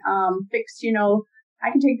can fix, I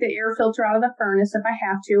can take the air filter out of the furnace if I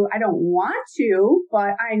have to. I don't want to,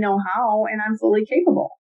 but I know how, and I'm fully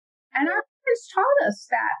capable. And our parents taught us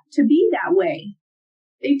that, to be that way.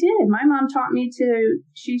 They did. My mom taught me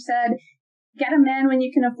she said, get a man when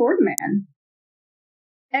you can afford a man.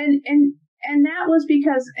 And that was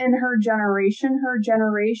because in her generation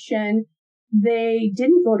they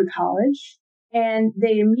didn't go to college, and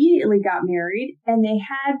they immediately got married, and they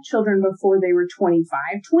had children before they were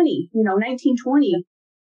 19, 20,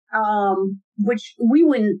 which we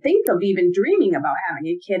wouldn't think of even dreaming about having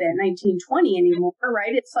a kid at 19, 20 anymore,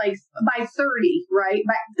 right? It's like by 30, right?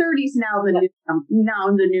 By 30 is now the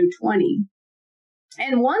new 20.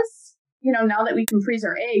 And once, now that we can freeze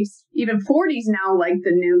our eggs, even 40 is now like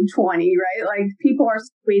the new 20, right? Like people are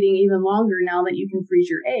waiting even longer now that you can freeze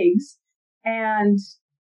your eggs and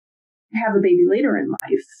have a baby later in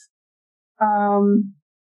life.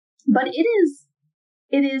 But it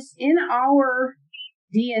is in our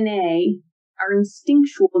DNA, our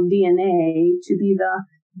instinctual DNA, to be the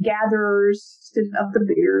gatherers of the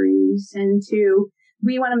berries, and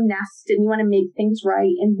we want to nest, and we want to make things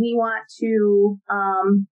right, and we want to,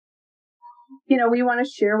 we want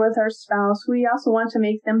to share with our spouse. We also want to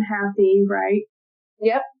make them happy, right?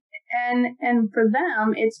 Yep. And for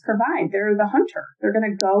them, it's provide. They're the hunter. They're going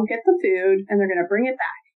to go get the food, and they're going to bring it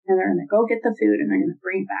back, and they're going to go get the food, and they're going to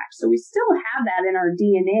bring it back. So we still have that in our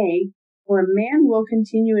DNA, where a man will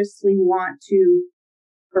continuously want to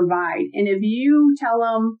provide. And if you tell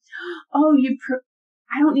them, oh,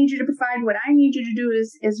 I don't need you to provide. What I need you to do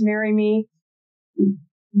is marry me,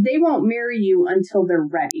 they won't marry you until they're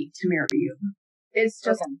ready to marry you. It's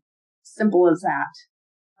just simple as that.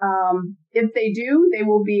 If they do, they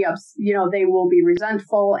will be, they will be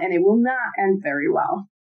resentful, and it will not end very well.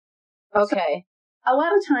 Okay. So, a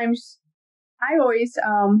lot of times, I always,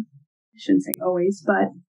 I shouldn't say always, but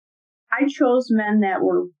I chose men that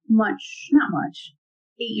were not much,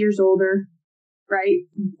 8 years older, right?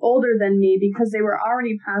 Older than me, because they were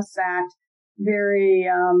already past that, very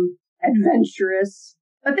adventurous.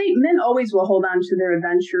 But men always will hold on to their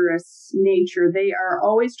adventurous nature. They are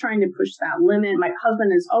always trying to push that limit. My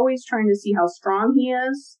husband is always trying to see how strong he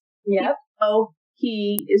is. Yep. So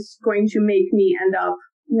he is going to make me end up,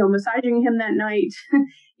 massaging him that night.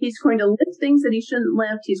 He's going to lift things that he shouldn't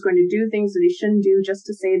lift. He's going to do things that he shouldn't do just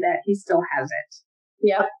to say that he still has it.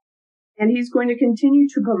 Yep. And he's going to continue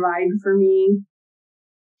to provide for me.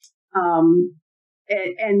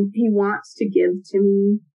 And he wants to give to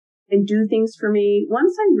me and do things for me.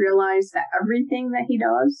 Once I realized that everything that he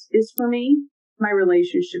does is for me, my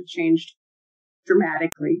relationship changed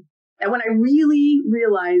dramatically. And when I really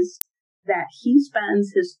realized that he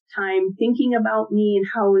spends his time thinking about me and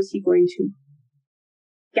how is he going to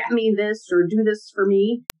get me this or do this for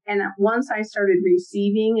me. And once I started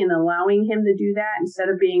receiving and allowing him to do that, instead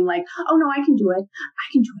of being like, oh no, I can do it.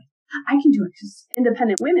 Because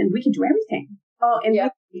independent women, we can do everything. Oh, and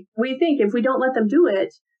we think if we don't let them do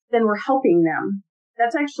it, then we're helping them.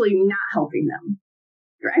 That's actually not helping them.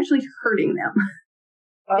 You're actually hurting them.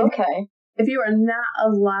 Okay. If you are not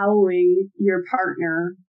allowing your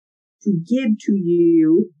partner to give to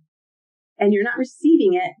you, and you're not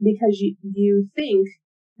receiving it because you think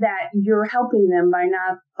that you're helping them by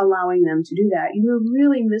not allowing them to do that, you're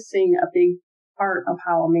really missing a big part of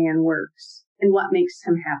how a man works and what makes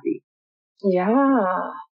him happy. Yeah.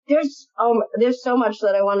 There's so much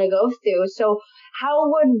that I want to go through. So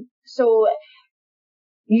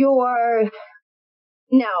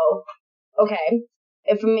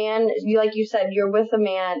if a man, like you said, you're with a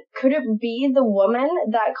man, could it be the woman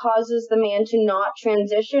that causes the man to not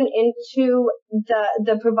transition into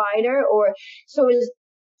the provider? Or so is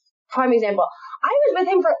prime example. I was with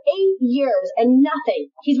him for 8 years and nothing.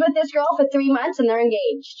 He's with this girl for 3 months and they're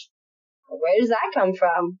engaged. Where does that come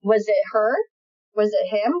from? Was it her? Was it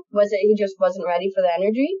him? Was it he just wasn't ready for the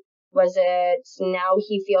energy? Was it now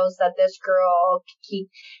he feels that this girl, he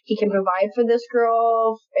can provide for this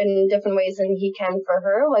girl in different ways than he can for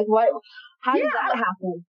her? Like what? How did that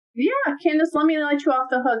happen? Yeah, Candace, let me let you off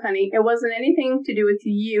the hook, honey. It wasn't anything to do with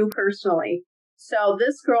you personally. So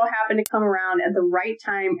this girl happened to come around at the right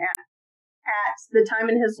time, at the time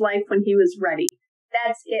in his life when he was ready.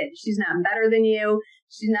 That's it. She's not better than you.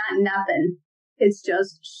 She's not nothing. It's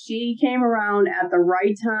just she came around at the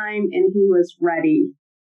right time and he was ready.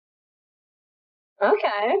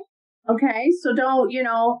 Okay, so don't,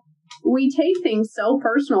 we take things so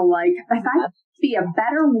personal, like, if I be a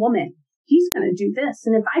better woman, he's going to do this.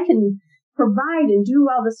 And if I can provide and do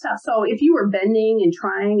all this stuff. So if you were bending and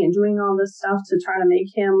trying and doing all this stuff to try to make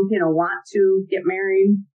him, want to get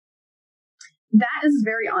married, that is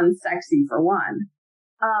very unsexy for one.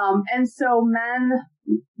 And so men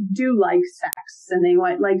do like sex and they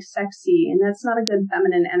like sexy, and that's not a good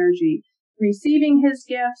feminine energy. Receiving his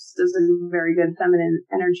gifts is a very good feminine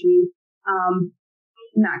energy.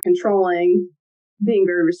 Not controlling, being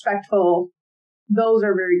very respectful. Those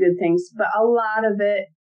are very good things. But a lot of it,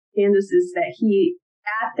 Candace, is that he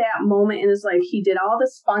at that moment in his life, he did all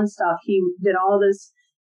this fun stuff. He did all this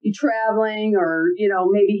traveling, or,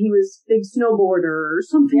 maybe he was a big snowboarder or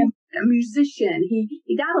something, a musician.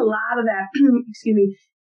 He got a lot of that, excuse me,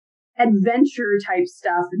 adventure type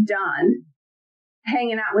stuff done,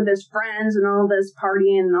 hanging out with his friends and all this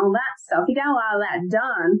partying and all that stuff. He got a lot of that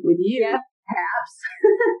done with you, perhaps.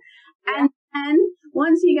 And then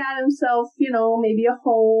once he got himself, maybe a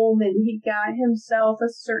home, and he got himself a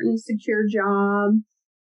certain secure job,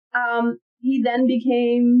 he then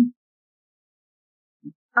became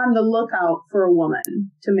on the lookout for a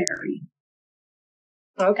woman to marry.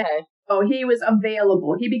 Okay. Oh, he was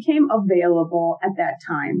available. He became available at that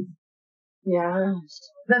time. Yes.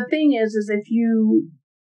 The thing is if you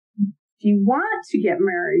want to get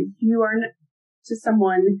married, you are to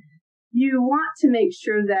someone, you want to make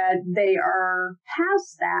sure that they are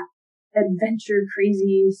past that adventure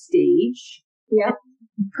crazy stage. Yeah.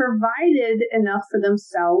 Provided enough for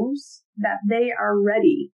themselves that they are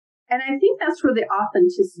ready. And I think that's where the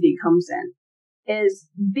authenticity comes in, is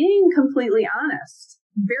being completely honest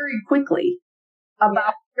very quickly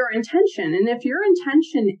about your intention. And if your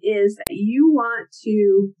intention is that you want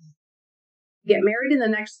to get married in the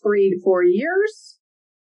next 3 to 4 years,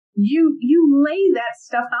 you lay that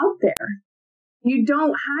stuff out there. You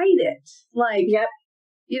don't hide it. Like,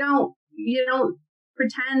 you don't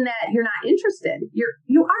pretend that you're not interested.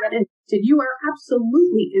 You are interested. You are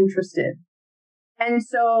absolutely interested. And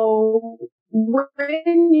so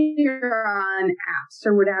when you're on apps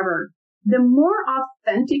or whatever, the more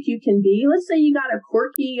authentic you can be, let's say you got a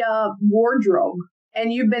quirky wardrobe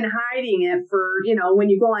and you've been hiding it for, when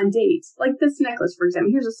you go on dates, like this necklace, for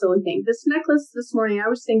example. Here's a silly thing. This necklace this morning, I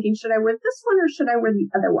was thinking, should I wear this one or should I wear the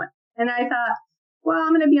other one? And I thought, well,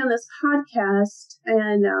 I'm going to be on this podcast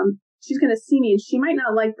and she's going to see me and she might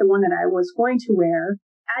not like the one that I was going to wear.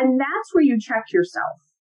 And that's where you check yourself,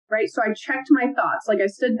 right? So I checked my thoughts. Like I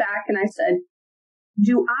stood back and I said,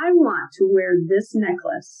 do I want to wear this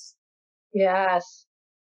necklace? Yes.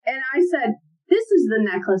 And I said, this is the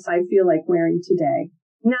necklace I feel like wearing today.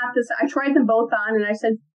 Not this. I tried them both on and I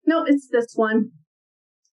said, no, it's this one.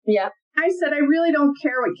 Yeah. I said, I really don't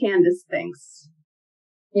care what Candace thinks.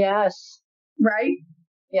 Yes. Right?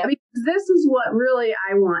 Yeah. Because this is what really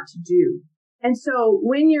I want to do. And so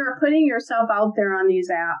when you're putting yourself out there on these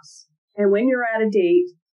apps and when you're at a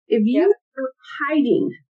date, if you are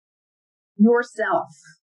hiding yourself,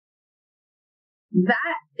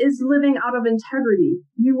 that is living out of integrity.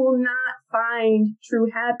 You will not find true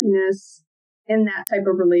happiness in that type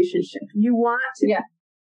of relationship. You want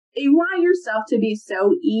yourself to be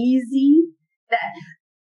so easy that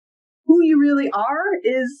who you really are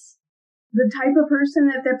is the type of person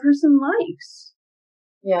that person likes.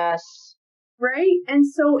 Yes. Right? And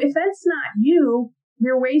so if that's not you,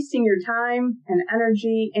 you're wasting your time and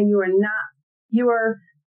energy, and you are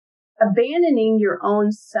abandoning your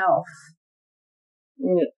own self.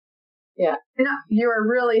 Yeah. You're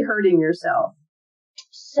really hurting yourself.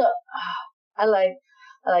 So I like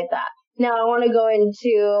that. Now I want to go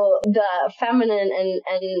into the feminine and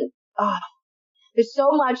there's so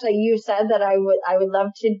much like you said that I would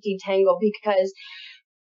love to detangle, because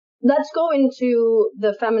let's go into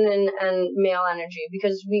the feminine and male energy,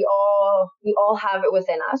 because we all have it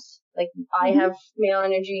within us. Like I have male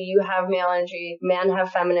energy, you have male energy, men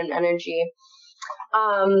have feminine energy.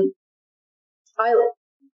 I'm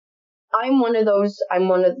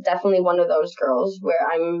definitely one of those girls where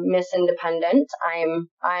I'm Miss Independent. I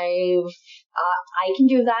can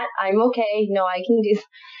do that. I'm okay. No, I can do,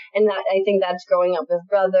 and that, I think that's growing up with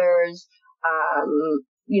brothers.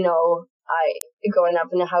 Growing up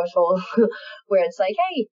in a household where it's like,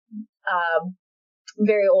 hey,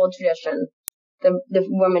 very old tradition. The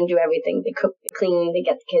women do everything. They cook, they clean, they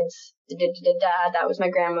get the kids. That was my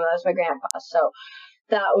grandma. That was my grandpa. So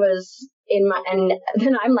that was in my, and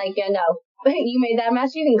then I'm like, yeah, no, you made that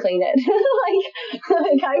mess, you can clean it.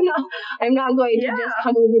 like I'm not going to just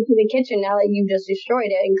come over to the kitchen now that you just destroyed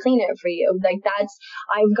it and clean it for you. Like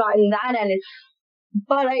I've gotten that end.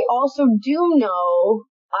 But I also do know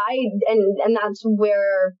and that's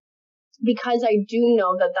where, because I do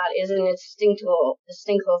know that is an instinctual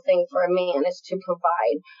thing for a man, is to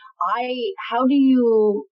provide. How do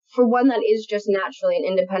you, for one that is just naturally an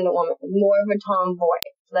independent woman, more of a tomboy,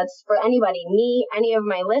 that's for anybody, me, any of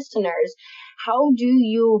my listeners, how do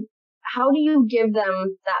you give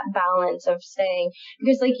them that balance of saying,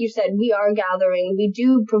 because like you said, we are gathering, we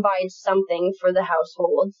do provide something for the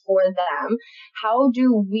household, for them. How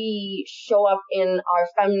do we show up in our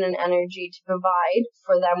feminine energy to provide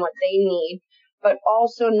for them what they need, but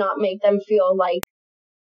also not make them feel like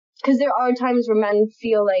because there are times where men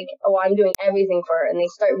feel like, oh, I'm doing everything for her, and they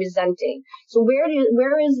start resenting. So where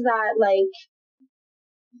is that, like,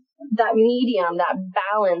 that medium, that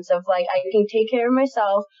balance of, like, I can take care of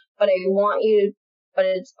myself, but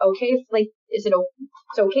it's okay, like, it's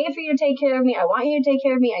okay for you to take care of me, I want you to take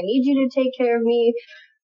care of me, I need you to take care of me,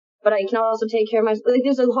 but I can also take care of myself. Like,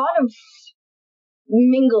 there's a lot of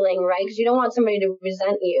mingling, right? Because you don't want somebody to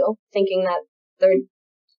resent you, thinking that they're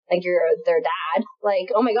like you're their dad.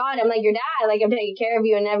 Like, oh my God, I'm like your dad. Like, I'm taking care of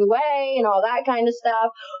you in every way and all that kind of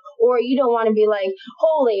stuff. Or you don't want to be like,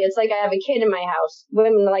 holy, it's like I have a kid in my house.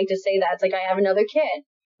 Women like to say that. It's like I have another kid,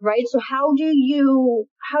 right? So how do you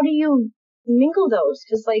mingle those?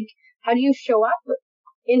 Because, like, how do you show up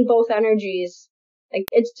in both energies? Like,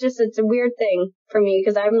 it's a weird thing for me,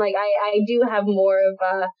 because I'm like, I do have more of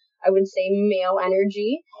a, I would say, male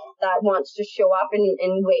energy that wants to show up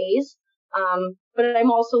in ways. But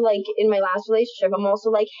I'm also, like, in my last relationship, I'm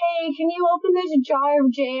also like, hey, can you open this jar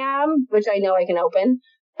of jam? Which I know I can open.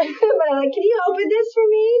 But I'm like, can you open this for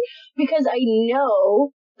me? Because I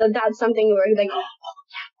know that that's something where I'm like, oh,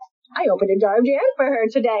 yeah, I opened a jar of jam for her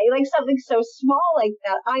today. Like, something so small like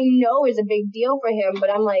that, I know is a big deal for him.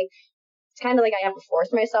 But I'm like, it's kind of like I have to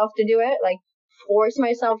force myself to do it. Like, force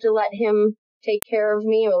myself to let him take care of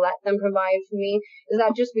me or let them provide for me. Is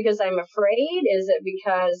that just because I'm afraid? Is it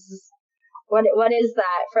because... What is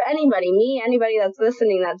that for anybody, anybody that's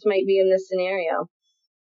listening that might be in this scenario?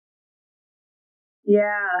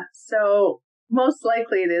 Yeah, so most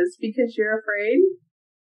likely it is because you're afraid.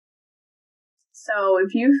 So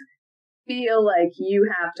if you feel like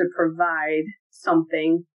you have to provide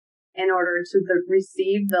something in order to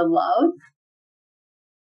receive the love,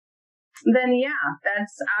 then yeah,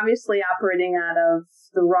 that's obviously operating out of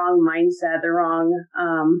the wrong mindset, the wrong,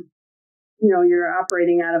 you're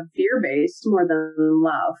operating out of fear-based more than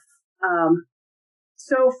love.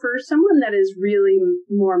 So for someone that is really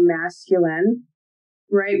more masculine,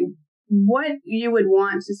 right, what you would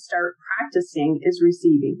want to start practicing is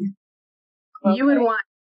receiving. Okay. You would want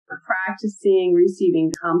practicing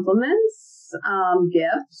receiving compliments,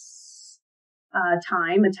 gifts,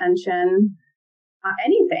 time, attention,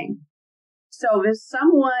 anything. So if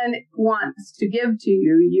someone wants to give to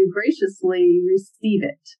you, you graciously receive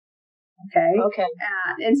it. Okay.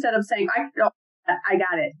 Instead of saying, I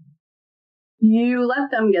got it. You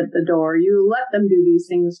let them get the door. You let them do these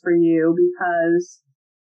things for you because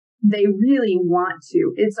they really want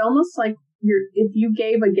to. It's almost like if you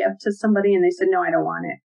gave a gift to somebody and they said, no, I don't want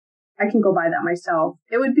it. I can go buy that myself.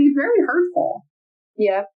 It would be very hurtful.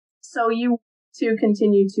 Yeah. So you to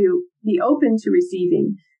continue to be open to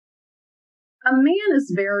receiving. A man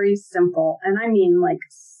is very simple, and I mean like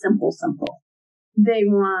simple. They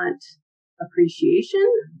want appreciation.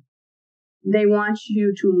 They want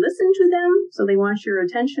you to listen to them, so they want your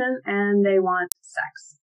attention, and they want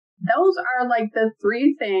sex. Those are like the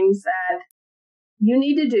three things that you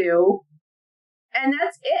need to do, and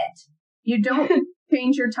that's it. You don't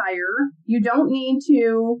change your tire. You don't need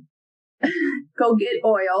to go get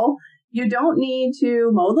oil. You don't need to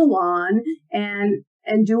mow the lawn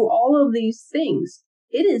and do all of these things.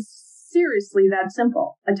 It is seriously that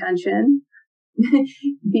simple. Attention,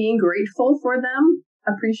 being grateful for them,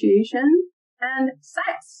 appreciation, and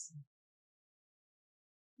sex.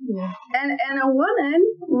 Yeah. And a woman,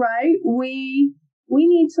 right, we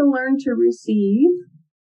need to learn to receive,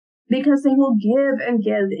 because they will give and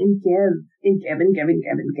give and give and give and give and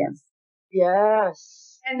give and give.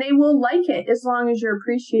 Yes. And they will like it as long as you're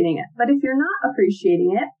appreciating it. But if you're not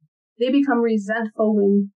appreciating it, they become resentful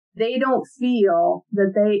when they don't feel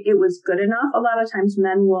that it was good enough. A lot of times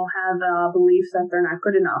men will have a belief that they're not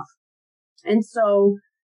good enough. And so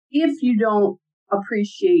if you don't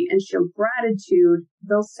appreciate and show gratitude,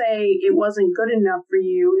 they'll say it wasn't good enough for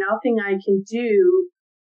you. Nothing I can do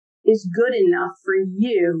is good enough for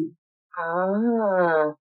you.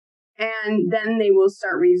 Ah. And then they will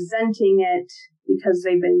start resenting it because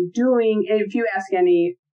they've been doing, if you ask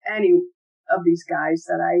any of these guys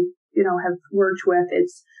that I, have worked with,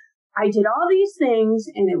 it's, I did all these things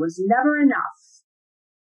and it was never enough.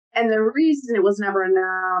 And the reason it was never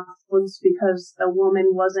enough was because the woman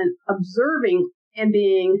wasn't observing and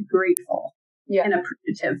being grateful and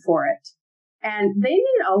appreciative for it. And they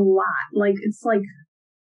need a lot. Like, it's like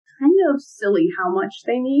kind of silly how much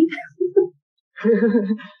they need.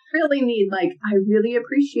 Really need, like, I really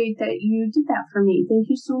appreciate that you did that for me. Thank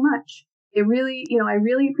you so much. It really, I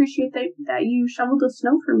really appreciate that you shoveled the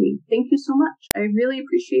snow for me. Thank you so much. I really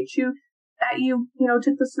appreciate that you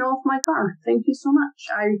took the snow off my car. Thank you so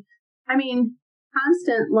much. I mean,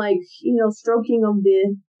 constant, like, stroking of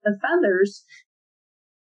the feathers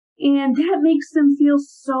And that makes them feel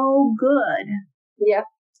so good. Yeah.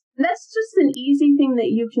 That's just an easy thing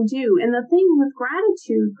that you can do. And the thing with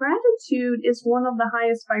gratitude is one of the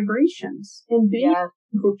highest vibrations. And being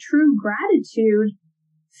true gratitude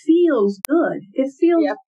feels good. It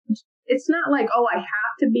feels, it's not like, oh, I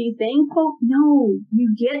have to be thankful. No,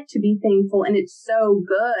 you get to be thankful, and it's so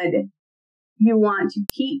good. You want to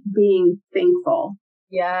keep being thankful.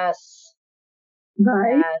 Yes.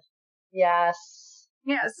 Right? Yes.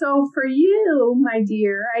 Yeah, so for you, my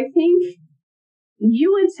dear, I think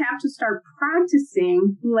you would have to start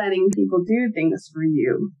practicing letting people do things for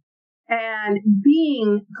you and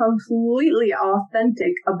being completely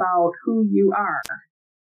authentic about who you are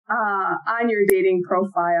on your dating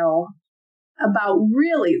profile, about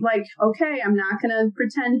really like, okay, I'm not going to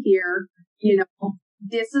pretend here, you know,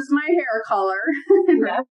 this is my hair color.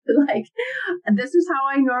 Like, this is how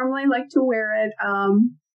I normally like to wear it.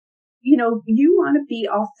 You know, you want to be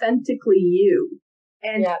authentically you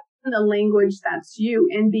and the language that's you,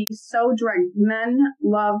 and be so direct. Men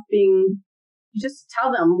love being, just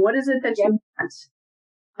tell them, what is it that you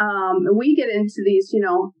want? We get into these, you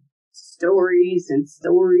know, stories and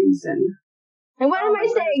what am I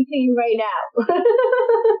saying to you right now?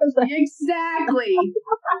 Exactly.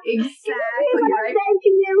 What Right? I'm saying to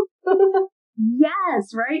you.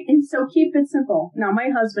 Yes, right? And so keep it simple. Now, my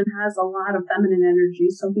husband has a lot of feminine energy,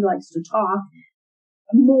 so he likes to talk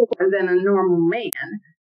more than a normal man.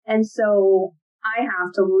 And so I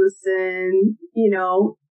have to listen, you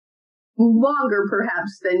know, longer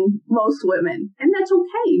perhaps than most women. And that's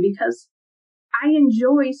okay, because I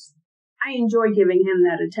enjoy giving him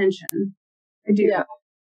that attention. I do. Yeah.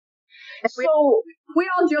 So we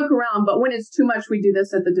all joke around, but when it's too much, we do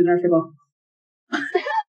this at the dinner table.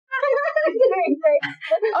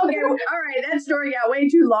 Okay, all right, that story got way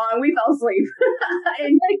too long. We fell asleep.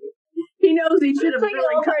 And he knows he should have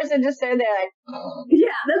really one person just stand there like,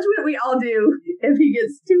 yeah, that's what we all do if he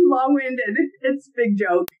gets too long-winded. It's a big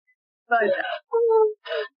joke. But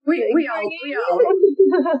we all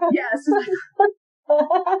yes.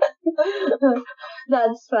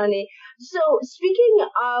 That's funny. So speaking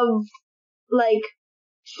of like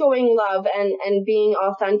showing love and being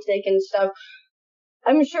authentic and stuff,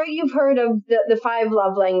 I'm sure you've heard of the 5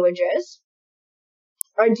 love languages.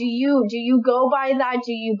 Or do you go by that?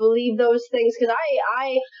 Do you believe those things? Because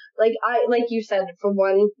I like you said, for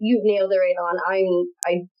one, you nailed it right on.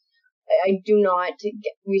 I do not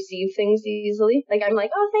receive things easily. Like, I'm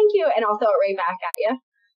like, oh, thank you, and I'll throw it right back at you.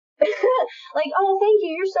 Like, oh, thank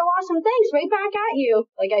you, you're so awesome, thanks, right back at you.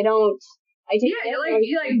 Like, I take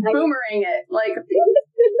you like boomerang it, like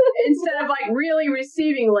instead of like really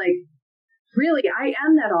receiving, like, really, I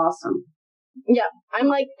am that awesome. Yeah, I'm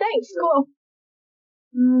like, thanks, cool.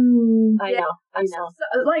 I know. So,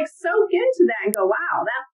 like, soak into that and go, wow,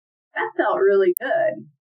 that felt really good.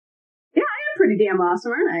 Yeah, I am pretty damn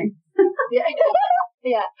awesome, aren't I?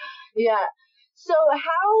 Yeah. So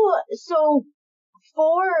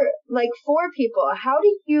for people, how do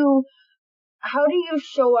you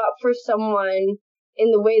show up for someone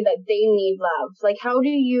in the way that they need love? Like, how do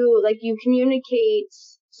you, like, you communicate?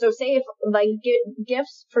 So say if, like,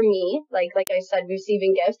 gifts for me, like I said,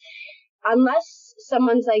 receiving gifts, unless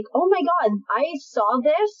someone's like, oh my God, I saw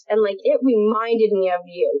this and like it reminded me of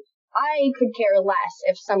you, I could care less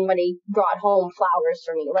if somebody brought home flowers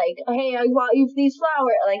for me. Like, hey, I bought you these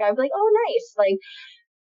flowers. Like, I'd be like, oh, nice. Like,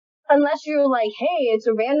 unless you're like, hey, it's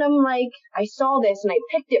a random, like, I saw this and I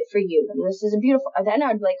picked it for you, and this is a beautiful, then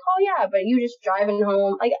I'd be like, oh yeah, but you just driving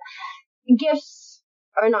home. Like, gifts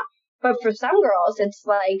are not, but for some girls, it's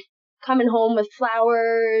like coming home with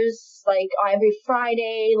flowers, like, every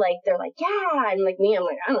Friday, like, they're like, yeah, and like me, I'm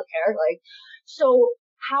like, I don't care. Like, so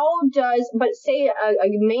but say a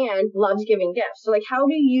man loves giving gifts. So like, how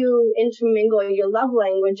do you intermingle your love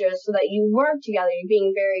languages so that you work together? You're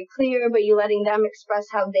being very clear, but you're letting them express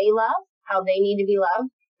how they love, how they need to be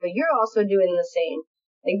loved, but you're also doing the same.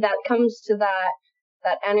 Like, that comes to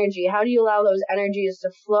that energy. How do you allow those energies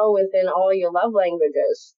to flow within all your love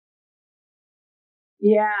languages?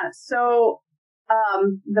 Yeah. So,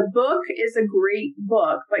 the book is a great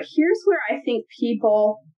book, but here's where I think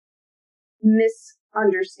people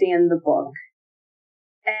misunderstand the book.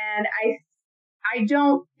 And I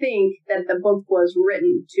don't think that the book was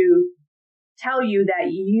written to tell you that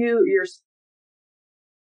you're,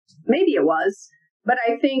 maybe it was, but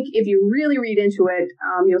I think if you really read into it,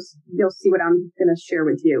 you'll see what I'm going to share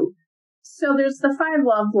with you. So there's the 5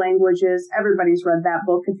 love languages. Everybody's read that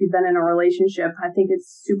book. If you've been in a relationship, I think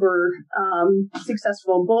it's super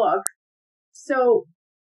successful book. So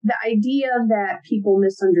the idea that people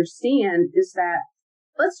misunderstand is that,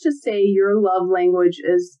 let's just say your love language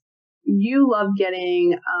is you love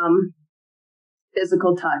getting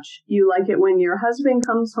physical touch. You like it when your husband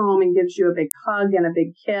comes home and gives you a big hug and a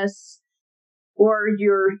big kiss, or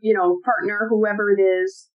your, partner, whoever it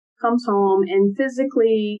is, comes home and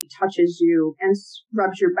physically touches you and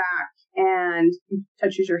rubs your back and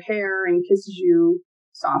touches your hair and kisses you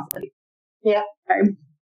softly. Yeah. Okay.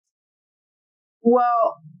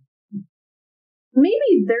 Well,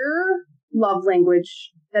 maybe their love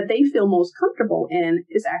language that they feel most comfortable in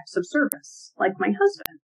is acts of service, like my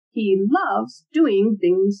husband. He loves doing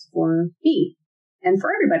things for me and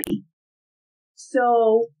for everybody.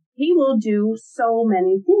 So he will do so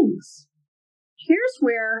many things. Here's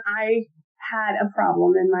where I had a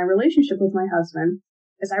problem in my relationship with my husband,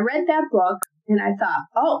 is I read that book and I thought,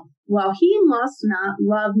 oh, well, he must not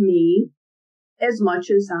love me as much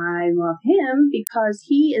as I love him, because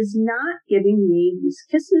he is not giving me these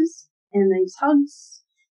kisses and these hugs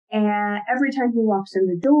and every time he walks in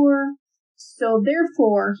the door. So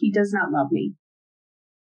therefore, he does not love me.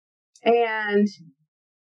 And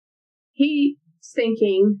he's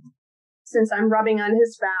thinking, since I'm rubbing on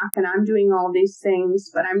his back and I'm doing all these things,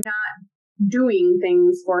 but I'm not doing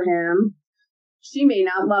things for him, she may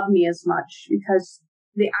not love me as much, because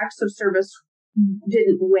the acts of service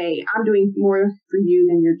didn't weigh. I'm doing more for you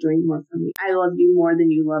than you're doing more for me. I love you more than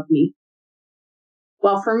you love me.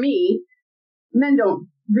 Well, for me, men don't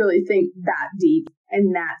really think that deep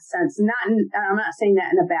in that sense. I'm not saying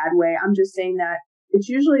that in a bad way. I'm just saying that it's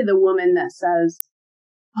usually the woman that says,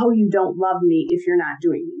 oh, you don't love me if you're not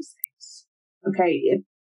doing these things. Okay.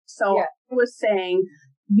 I was saying,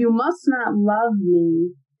 you must not love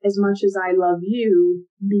me as much as I love you,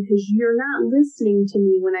 because you're not listening to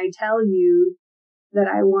me when I tell you that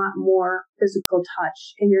I want more physical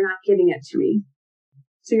touch and you're not giving it to me.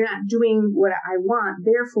 So you're not doing what I want.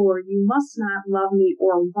 Therefore, you must not love me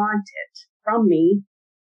or want it from me.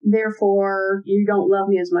 Therefore, you don't love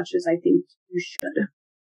me as much as I think you should.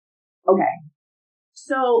 Okay.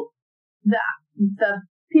 So the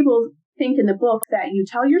people think in the book that you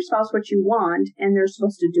tell your spouse what you want and they're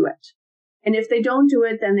supposed to do it. And if they don't do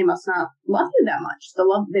it, then they must not love you that much.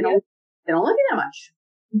 They don't love you that much.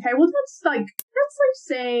 Okay, well that's like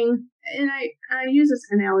saying, and I use this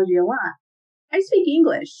analogy a lot. I speak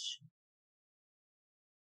English.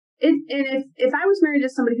 And if I was married to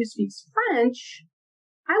somebody who speaks French,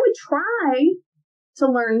 I would try to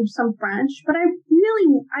learn some French, but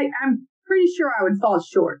I'm pretty sure I would fall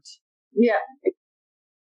short. Yeah.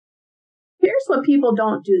 Here's what people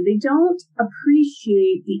don't do. They don't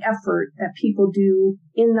appreciate the effort that people do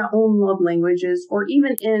in their own love languages, or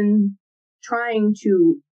even in trying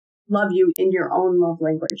to love you in your own love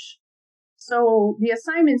language. So the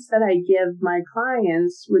assignments that I give my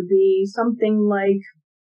clients would be something like,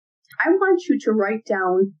 I want you to write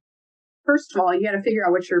down, first of all, you got to figure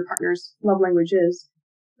out what your partner's love language is.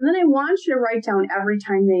 And then I want you to write down every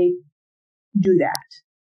time they do that.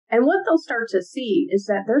 And what they'll start to see is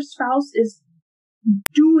that their spouse is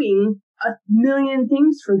doing a million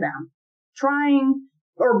things for them, trying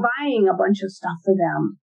or buying a bunch of stuff for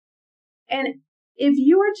them. And if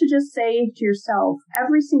you were to just say to yourself,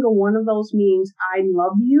 every single one of those means I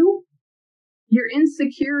love you, your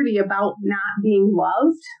insecurity about not being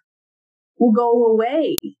loved will go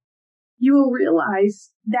away. You will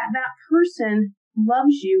realize that that person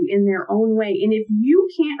loves you in their own way. And if you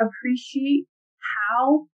can't appreciate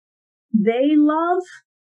how they love,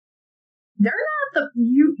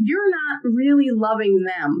 you're not really loving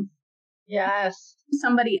them. Yes.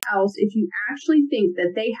 Somebody else, if you actually think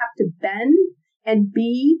that they have to bend and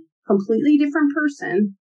be a completely different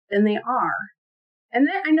person than they are. And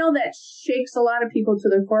that, I know that shakes a lot of people to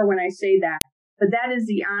their core when I say that, but that is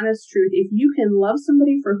the honest truth. If you can love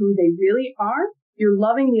somebody for who they really are, you're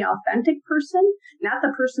loving the authentic person, not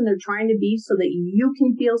the person they're trying to be so that you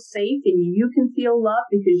can feel safe and you can feel loved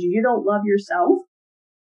because you don't love yourself.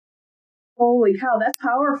 Holy cow, that's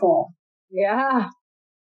powerful. Yeah.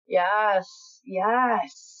 Yes.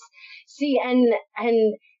 Yes. See, and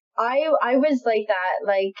I was like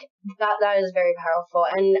that, that is very powerful.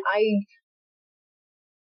 And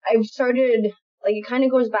I've started, it kind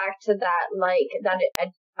of goes back to that,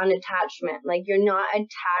 an attachment. You're not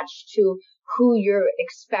attached to who you're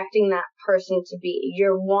expecting that person to be.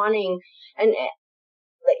 You're wanting, and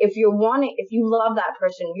if you love that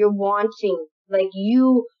person, you're wanting,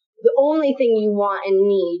 the only thing you want and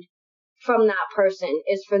need from that person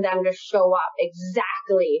is for them to show up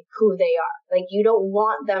exactly who they are. You don't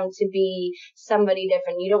want them to be somebody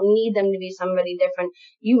different. You don't need them to be somebody different.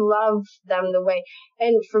 You love them the way.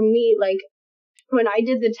 And for me, when I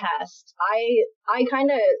did the test, I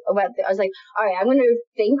kind of I was like, all right, I'm going to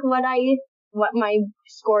think what I what my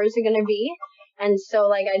scores are going to be. And so,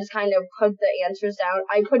 like, I just kind of put the answers down.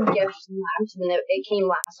 I put gifts last, and it came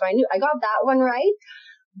last. So I knew I got that one right,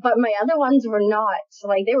 but my other ones were not. So,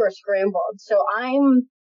 like, they were scrambled. So I'm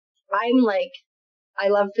like, I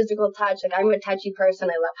love physical touch. Like, I'm a touchy person.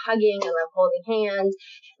 I love hugging. I love holding hands.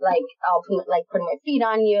 Like, I'll put my feet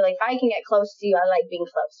on you. Like, if I can get close to you, I like being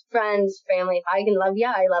close. Friends, family. If I can love you,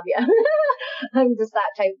 I love you. I'm just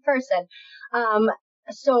that type of person.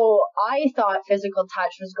 So I thought physical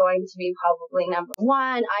touch was going to be probably number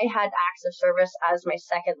one. I had acts of service as my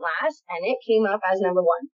second last, and it came up as number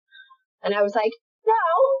one. And I was like,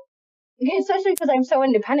 no, especially because I'm so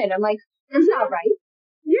independent. I'm like, it's not right.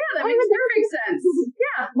 Yeah, that makes perfect sense.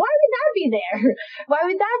 Yeah. Why would that be there? Why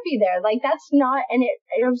would that be there? Like, that's not, and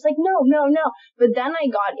I was like, no. But then I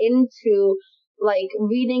got into, like,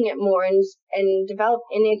 reading it more and develop,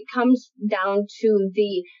 and it comes down to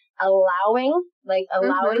the allowing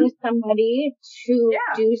somebody to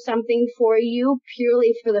do something for you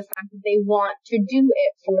purely for the fact that they want to do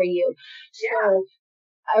it for you. So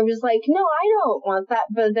I was like, no, I don't want that.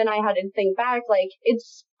 But then I had to think back, like,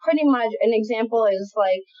 it's pretty much an example is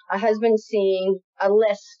like a husband seeing a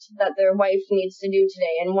list that their wife needs to do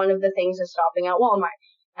today. And one of the things is stopping at Walmart.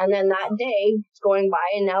 And then that day it's going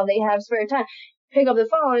by and now they have spare time. Pick up the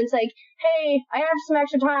phone. It's like, hey, I have some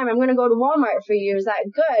extra time. I'm going to go to Walmart for you. Is that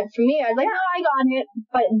good? For me, I was like, no, I got it.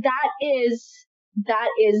 But that is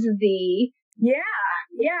the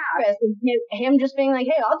him just being like,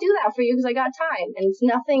 hey, I'll do that for you because I got time. And it's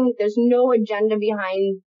nothing, there's no agenda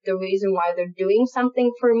behind the reason why they're doing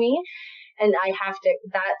something for me. And I have to,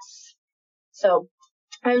 so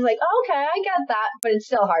I was like, oh, okay, I get that, but it's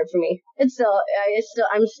still hard for me. I'm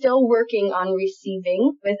still working on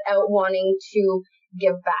receiving without wanting to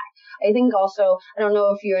give back. I think also, I don't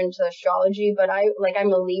know if you're into astrology, but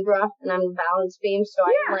I'm a Libra and I'm a balance beam. So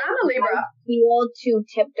I'm a Libra. I feel too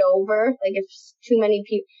tipped over. Like if too many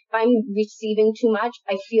people, if I'm receiving too much,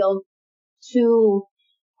 I feel too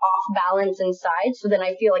off balance inside. So then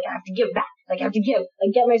I feel like I have to give back. Like I have to get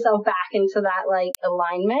myself back into that like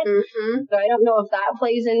alignment. Mm-hmm. So I don't know if that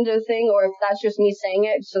plays into a thing or if that's just me saying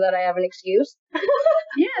it so that I have an excuse.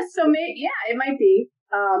 It might be.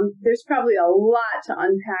 There's probably a lot to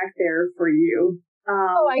unpack there for you.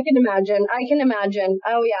 I can imagine.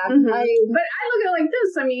 Oh yeah. Mm-hmm. But I look at it like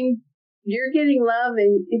this. I mean, you're getting love,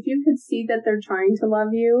 and if you could see that they're trying to love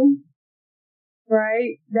you,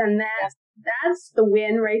 right, then that's the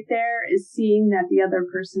win right there, is seeing that the other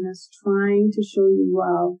person is trying to show you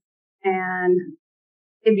love. And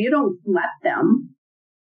if you don't let them,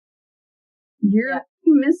 you're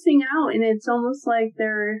missing out, and it's almost like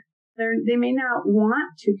they may not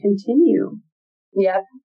want to continue. Yep.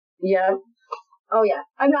 Oh yeah.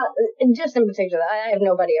 I'm not, just in particular, I have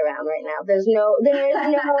nobody around right now. There is no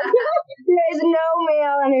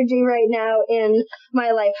male energy right now in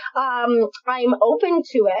my life. I'm open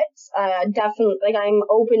to it. Definitely, like I'm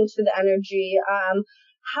open to the energy.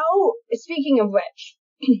 Speaking of which,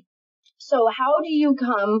 so how do you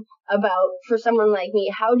come about, for someone like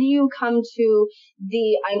me, how do you come to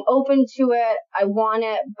I'm open to it, I want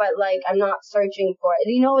it, but like I'm not searching for it?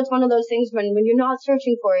 You know, it's one of those things when you're not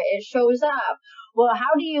searching for it, it shows up. Well,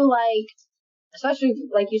 how do you especially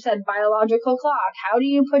like you said, biological clock, how do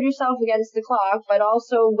you put yourself against the clock, but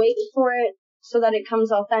also wait for it so that it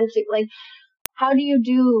comes authentic? Like, how would you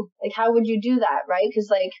do that, right? Because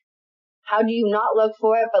like, how do you not look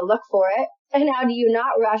for it, but look for it? And how do you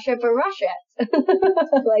not rush it, but rush it?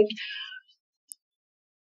 Like,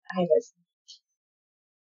 anyways.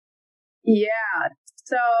 Yeah.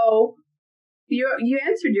 So you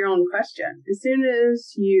answered your own question. As soon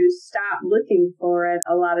as you stop looking for it,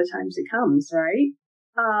 a lot of times it comes, right?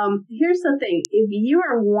 Here's the thing. If you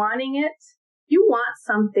are wanting it, you want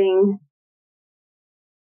something.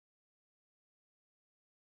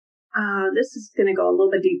 This is going to go a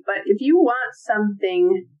little bit deep, but if you want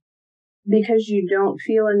something because you don't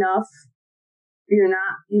feel enough, you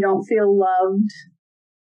don't feel loved,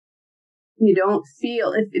 you don't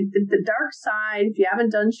feel, if the dark side, if you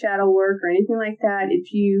haven't done shadow work or anything like that,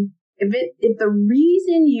 if the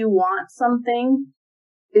reason you want something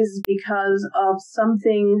is because of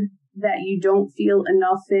something that you don't feel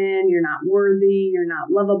enough in, you're not worthy, you're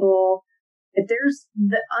not lovable, if there's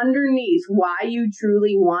the underneath why you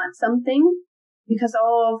truly want something, because,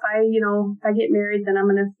 if I get married, then I'm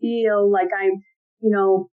going to feel like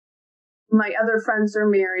my other friends are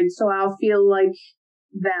married, so I'll feel like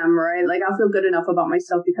them, right? Like I'll feel good enough about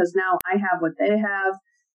myself because now I have what they have.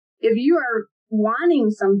 If you are wanting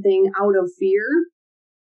something out of fear,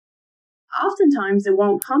 oftentimes it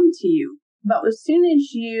won't come to you. But as soon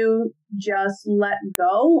as you just let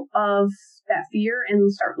go of that fear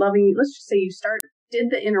and start loving, let's just say you did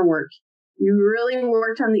the inner work. You really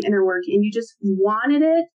worked on the inner work and you just wanted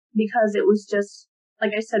it because it was just,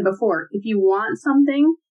 like I said before, if you want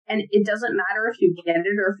something and it doesn't matter if you get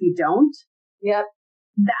it or if you don't. Yep.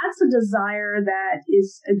 That's a desire that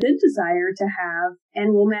is a good desire to have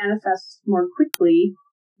and will manifest more quickly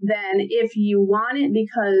than if you want it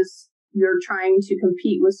because you're trying to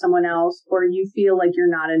compete with someone else, or you feel like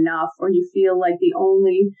you're not enough, or you feel like the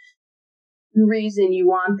only reason you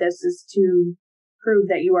want this is to prove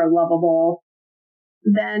that you are lovable.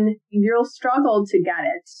 Then you'll struggle to get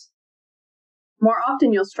it. More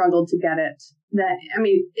often you'll struggle to get it.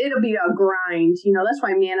 It'll be a grind. That's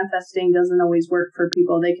why manifesting doesn't always work for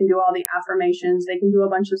people. They can do all the affirmations, they can do a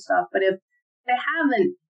bunch of stuff, but if they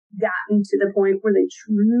haven't gotten to the point where they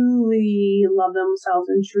truly love themselves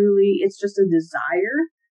and truly it's just a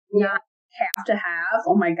desire, not have to have,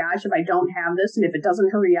 oh my gosh, if I don't have this and if it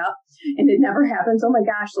doesn't hurry up and it never happens, oh my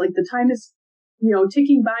gosh, like the time is,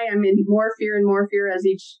 ticking by. I'm in more fear and more fear as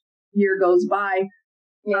each year goes by.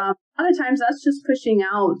 Yeah. A lot of times that's just pushing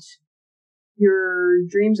out your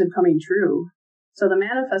dreams of coming true. So the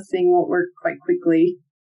manifesting won't work quite quickly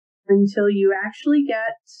until you actually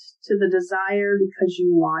get to the desire because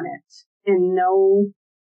you want it and no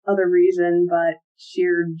other reason but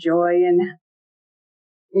sheer joy and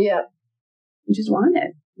you just want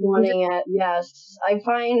it. Wanting it, yes. I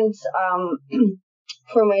find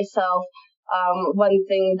for myself, one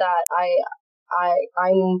thing that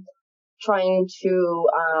I'm trying to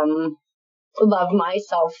love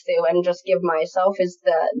myself through and just give myself is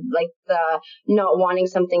the not wanting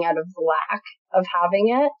something out of lack of having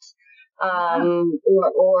it,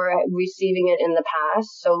 or receiving it in the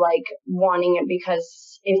past. So like wanting it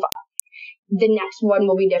because if the next one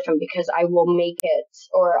will be different because I will make it,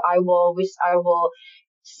 or I will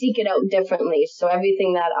seek it out differently. So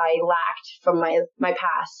everything that I lacked from my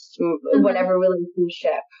past, whatever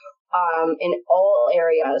relationship, in all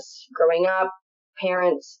areas, growing up,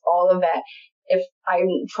 parents, all of it, if I'm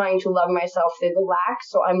trying to love myself through the lack,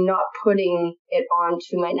 so I'm not putting it on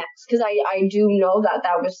to my next. Because I do know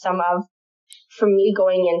that was some of, for me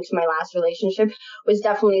going into my last relationship, was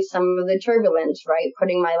definitely some of the turbulence, right?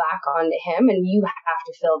 Putting my lack onto him, and you have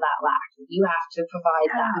to fill that lack. You have to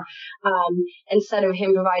provide that. Instead of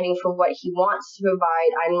him providing for what he wants to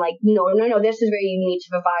provide, I'm like, no, this is where you need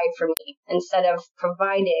to provide for me. Instead of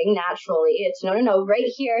providing naturally, it's no, right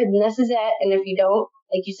here, and this is it. And if you don't,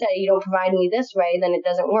 like you said, you don't provide me this way, then it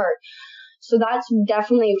doesn't work. So that's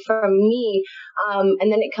definitely from me.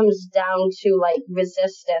 And then it comes down to like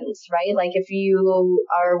resistance, right? Like if you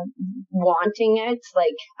are wanting it,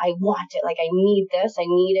 like I want it, like I need this, I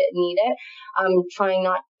need it. Trying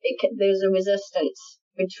not, there's a resistance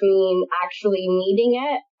between actually needing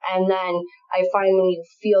it. And then I find when you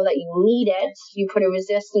feel that you need it, you put a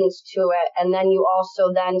resistance to it. And then you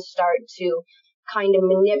also then start to kind of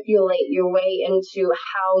manipulate your way into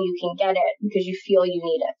how you can get it because you feel you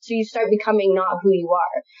need it. So you start becoming not who you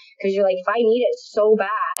are because you're like, if I need it so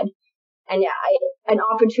bad and an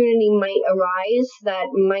opportunity might arise that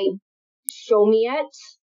might show me it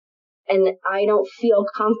and I don't feel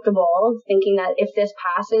comfortable thinking that if this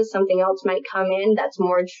passes, something else might come in that's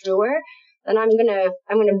more truer, then I'm gonna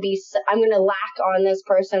lack on this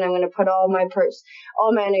person. I'm gonna put all my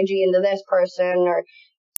energy into this person, or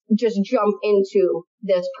just jump into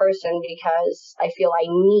this person because I feel I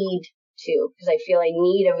need to, because I feel I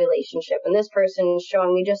need a relationship. And this person is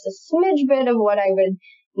showing me just a smidge bit of what I would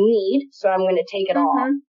need, so I'm going to take it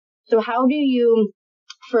all. So how do you,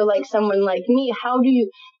 for like someone like me, how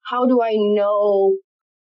do I know,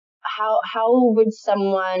 how would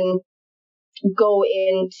someone go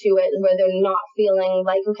into it where they're not feeling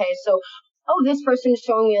like, okay, so, this person is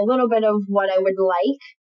showing me a little bit of what I would like,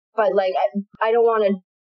 but like, I don't want to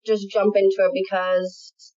just jump into it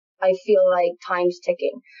because I feel like time's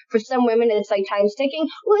ticking. For some women, it's like time's ticking.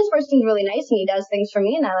 Well, this person's really nice and he does things for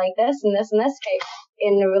me and I like this and this and this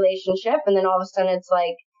in a relationship. And then all of a sudden it's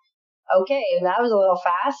like, okay, that was a little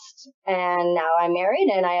fast. And now I'm married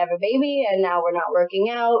and I have a baby and now we're not working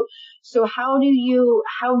out. So how do you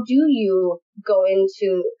go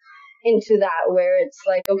into that where it's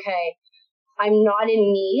like, okay, I'm not in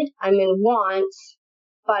need, I'm in want,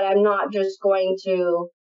 but I'm not just going to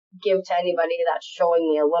give to anybody that's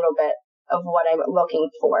showing me a little bit of what I'm looking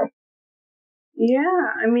for. Yeah,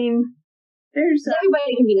 I mean,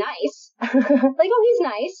 everybody can be nice. Like, he's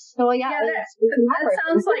nice. So yeah, that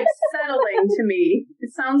sounds like settling to me.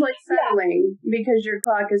 It sounds like settling because your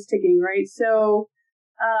clock is ticking, right? So,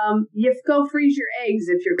 You go freeze your eggs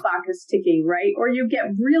if your clock is ticking, right? Or you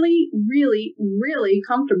get really, really, really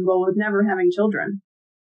comfortable with never having children.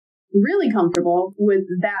 Really comfortable with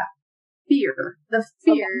that fear, the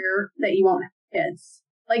fear that you won't have kids.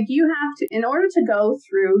 Like you have to, in order to go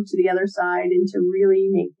through to the other side and to really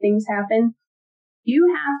make things happen, you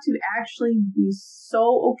have to actually be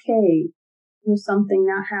so okay with something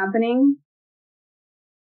not happening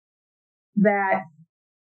that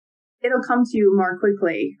it'll come to you more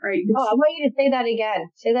quickly, right? I want you to say that again.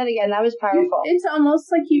 Say that again. That was powerful. It's almost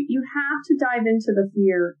like you have to dive into the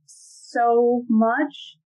fear so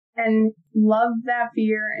much and love that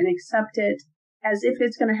fear and accept it as if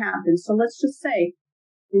it's going to happen. So let's just say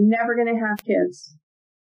you're never going to have kids.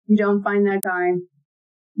 You don't find that guy.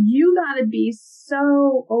 You got to be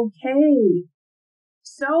so okay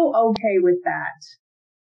with that.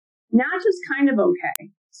 Not just kind of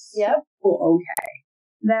okay. Yep. So okay.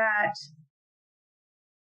 That,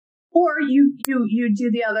 or you do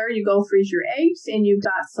the other, you go freeze your eggs and you've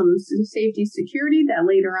got some safety security that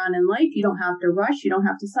later on in life, you don't have to rush, you don't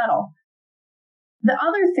have to settle. The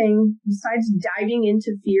other thing, besides diving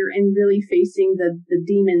into fear and really facing the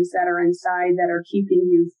demons that are inside that are keeping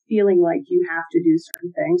you feeling like you have to do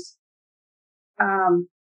certain things,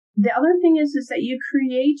 the other thing is that you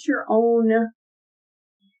create your own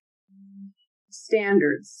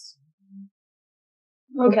standards.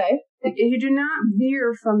 Okay. You do not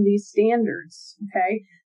veer from these standards, okay?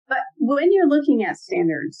 But when you're looking at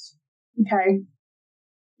standards, okay,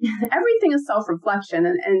 everything is self-reflection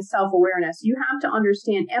and self-awareness. You have to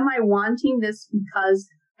understand, am I wanting this because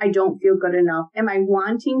I don't feel good enough? Am I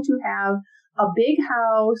wanting to have a big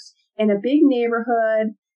house in a big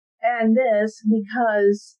neighborhood and this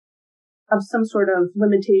because of some sort of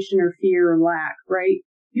limitation or fear or lack, right?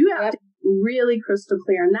 You have to be really crystal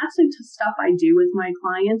clear. And that's the stuff I do with my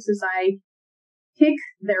clients is I pick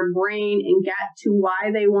their brain and get to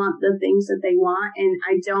why they want the things that they want. And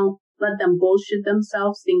I don't let them bullshit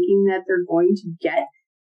themselves thinking that they're going to get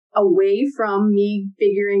away from me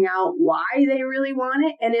figuring out why they really want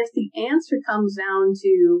it. And if the answer comes down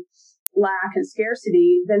to lack and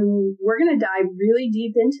scarcity, then we're going to dive really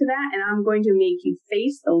deep into that. And I'm going to make you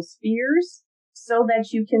face those fears so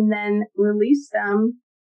that you can then release them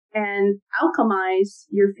and alchemize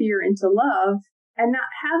your fear into love and not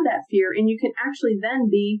have that fear. And you can actually then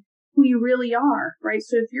be who you really are, right?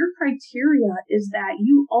 So if your criteria is that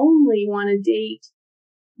you only want to date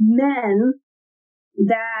men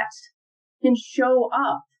that can show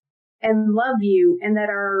up and love you and that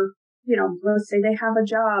are, you know, let's say they have a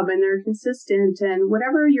job and they're consistent and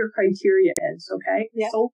whatever your criteria is, okay? Yeah.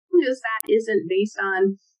 So long as that isn't based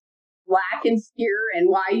on lack and fear and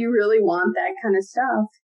why you really want that kind of stuff,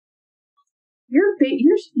 you've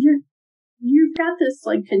got this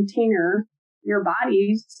like container, your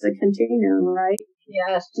body's the container, right?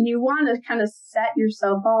 Yes. And you want to kind of set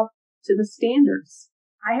yourself up to the standards.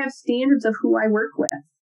 I have standards of who I work with.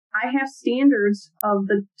 I have standards of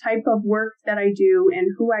the type of work that I do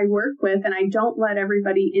and who I work with, and I don't let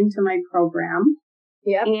everybody into my program.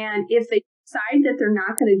 Yeah. And if they decide that they're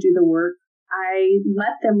not going to do the work, I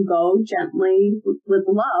let them go gently with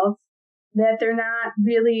love, that they're not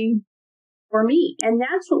really for me. And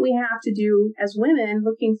that's what we have to do as women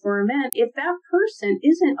looking for a man. If that person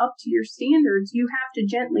isn't up to your standards, you have to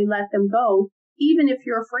gently let them go, even if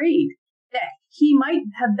you're afraid that he might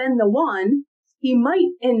have been the one. He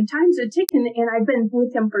might, and time's a ticking, and I've been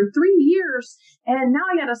with him for 3 years, and now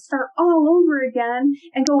I got to start all over again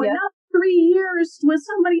and go another 3 years with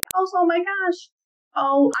somebody else. Oh my gosh.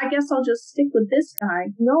 Oh, I guess I'll just stick with this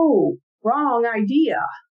guy. No, wrong idea.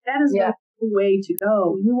 That is not the way to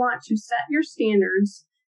go. You want to set your standards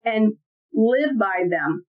and live by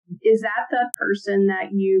them. Is that the person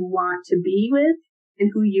that you want to be with and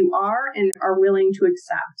who you are and are willing to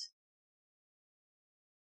accept?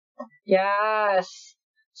 Yes.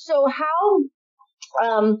 So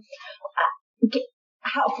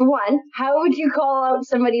for one, how would you call out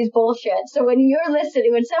somebody's bullshit? So when you're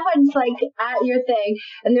listening, when someone's like at your thing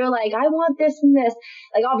and they're like, I want this and this,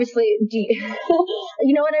 like obviously,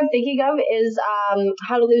 you know what I'm thinking of is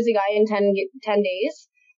How to Lose a Guy in 10 Days.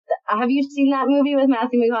 Have you seen that movie with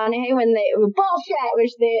Matthew McConaughey when they bullshit,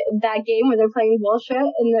 that game where they're playing bullshit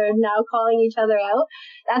and they're now calling each other out?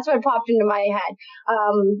 That's what popped into my head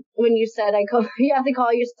when you said you have to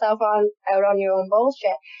call yourself out on your own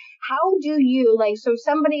bullshit. How do you, like, so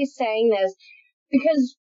somebody's saying this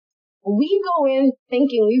because we go in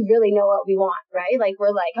thinking we really know what we want, right? Like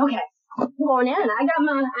we're like, okay, I'm going in, I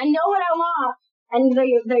know what I want. And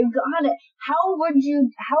they got it. How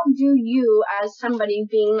do you, as somebody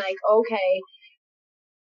being like, okay,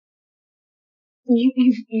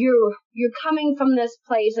 you're coming from this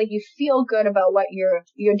place, like you feel good about what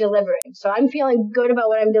you're delivering. So I'm feeling good about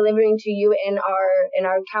what I'm delivering to you in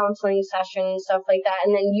our counseling session and stuff like that.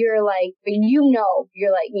 And then you're like, but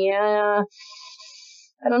you're like, yeah,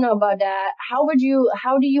 I don't know about that. How do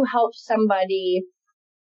you help somebody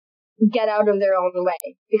get out of their own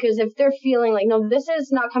way? Because if they're feeling like, no, this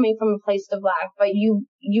is not coming from a place of lack, but you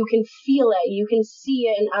can feel it, you can see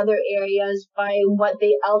it in other areas by what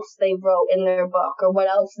else they wrote in their book, or what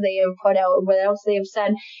else they have put out, what else they have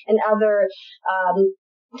said in other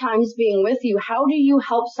times being with you. How do you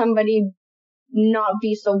help somebody not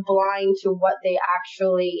be so blind to what they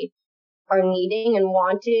actually are needing and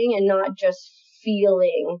wanting, and not just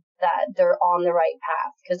feeling that they're on the right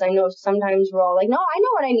path? Because I know sometimes we're all like, no, I know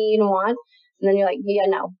what I need and want. And then you're like, yeah,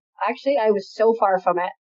 no, actually, I was so far from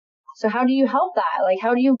it. So how do you help that? Like,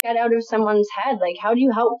 how do you get out of someone's head? Like, how do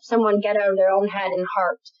you help someone get out of their own head and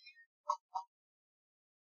heart?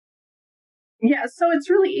 Yeah, so it's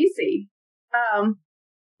really easy.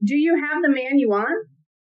 Do you have the man you want?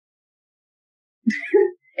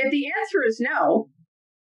 If the answer is no,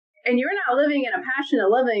 and you're not living in a passionate,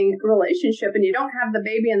 loving relationship, and you don't have the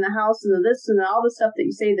baby in the house and the this and all the stuff that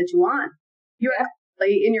you say that you want, you're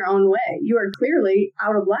clearly in your own way. You are clearly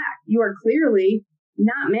out of lack. You are clearly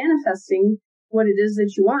not manifesting what it is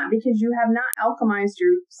that you want, because you have not alchemized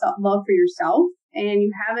your love for yourself, and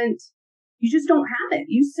you just don't have it.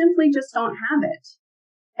 You simply just don't have it.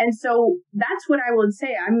 And so that's what I would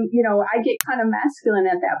say. I get kind of masculine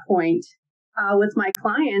at that point with my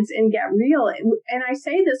clients and get real. And I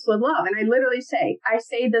say this with love. And I literally say, I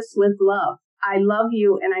say this with love. I love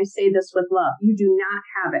you. And I say this with love. You do not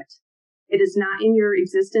have it. It is not in your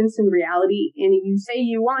existence and reality. And you say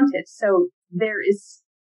you want it. So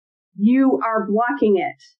you are blocking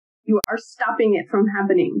it. You are stopping it from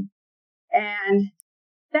happening. And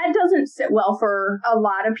that doesn't sit well for a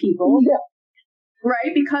lot of people,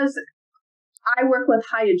 right? Because I work with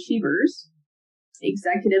high achievers,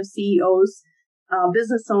 executives, CEOs,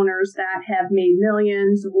 business owners that have made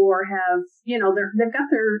millions, or have, they've got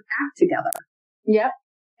their act together. Yep.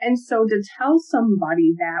 And so to tell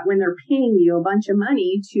somebody that when they're paying you a bunch of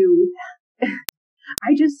money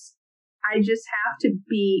I just have to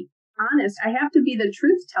be honest. I have to be the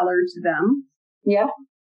truth teller to them. Yeah.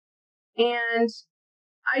 And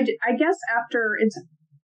I guess after it's,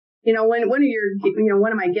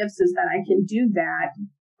 one of my gifts is that I can do that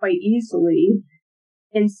quite easily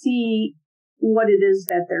and see what it is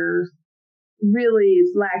that they're really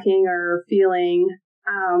lacking or feeling.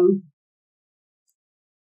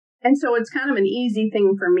 And so it's kind of an easy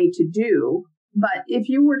thing for me to do. But if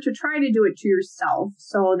you were to try to do it to yourself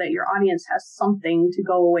so that your audience has something to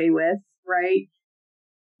go away with, right?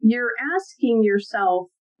 You're asking yourself,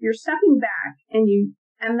 you're stepping back, and you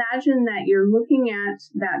imagine that you're looking at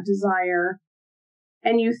that desire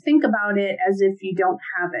and you think about it as if you don't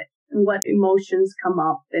have it, and what emotions come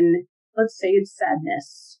up. And let's say it's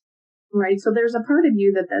sadness, right? So there's a part of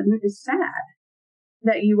you that then is sad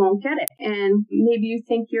that you won't get it. And maybe you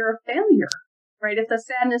think you're a failure, right? If the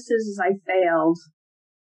sadness is I failed,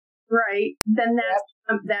 right? Then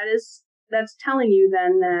that's telling you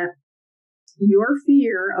then that your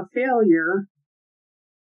fear of failure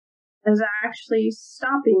is actually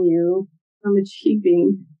stopping you from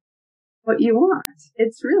achieving what you want.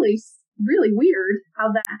 It's really, really weird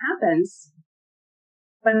how that happens.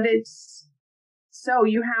 But so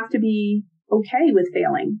you have to be okay with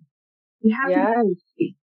failing. You have to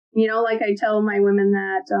be, like I tell my women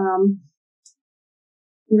that,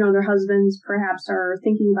 their husbands perhaps are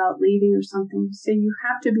thinking about leaving or something. So you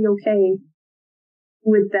have to be okay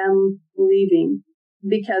with them leaving,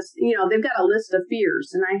 because, they've got a list of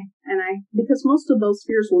fears, because most of those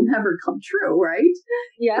fears will never come true, right?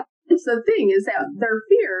 Yeah. It's the thing is that their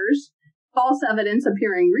fears, false evidence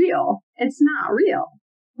appearing real. It's not real.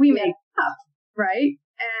 We make it up, right?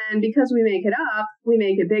 And because we make it up, we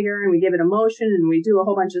make it bigger, and we give it emotion, and we do a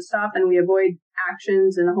whole bunch of stuff, and we avoid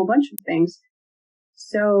actions and a whole bunch of things.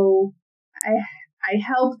 So I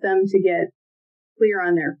help them to get clear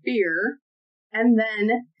on their fear, and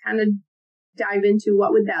then kind of dive into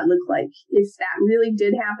what would that look like if that really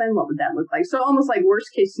did happen. What would that look like? So almost like worst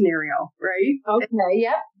case scenario, right? Okay.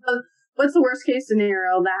 Yeah. What's the worst case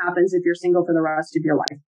scenario that happens if you're single for the rest of your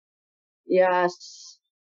life? Yes.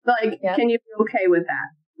 Can you be okay with that,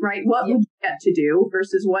 right? What would you get to do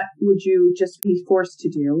versus what would you just be forced to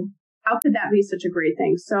do? How could that be such a great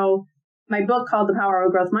thing? So my book called The Power of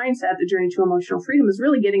a Growth Mindset, The Journey to Emotional Freedom, is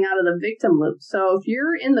really getting out of the victim loop. So if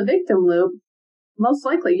you're in the victim loop, most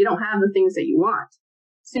likely you don't have the things that you want.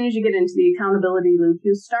 as soon as you get into the accountability loop,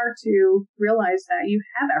 you start to realize that you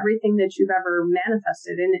have everything that you've ever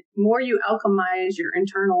manifested. And the more you alchemize your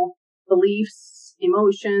internal beliefs,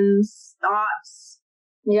 emotions, thoughts,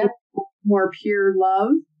 more pure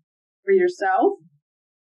love for yourself,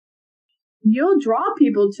 you'll draw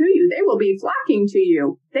people to you. They will be flocking to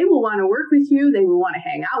you. They will want to work with you. They will want to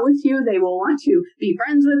hang out with you. They will want to be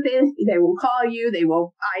friends with you. They will call you. They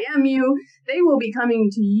will IM you. They will be coming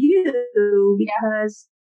to you because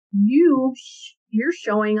you're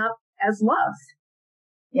showing up as love.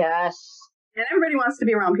 Yes. And everybody wants to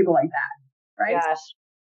be around people like that, right? Yes.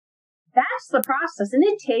 That's the process. And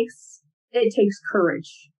it takes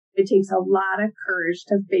courage. It takes a lot of courage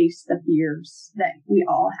to face the fears that we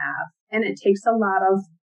all have. And it takes a lot of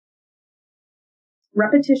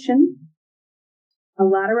repetition,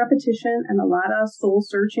 and a lot of soul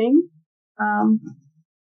searching.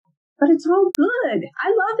 But it's all good. I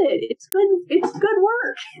love it. It's good. It's good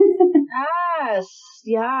work. Yes.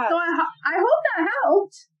 Yeah. So I hope that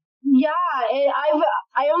helped. Yeah.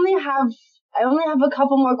 I only have a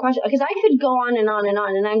couple more questions because I could go on and on and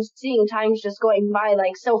on, and I'm seeing time's just going by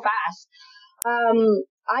like so fast.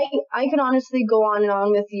 I can honestly go on and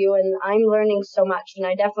on with you, and I'm learning so much, and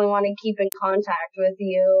I definitely want to keep in contact with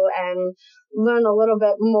you and learn a little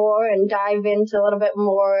bit more and dive into a little bit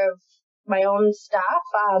more of my own stuff.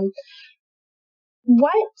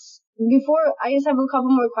 Before I just have a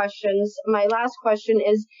couple more questions. My last question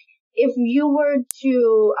is, if you were,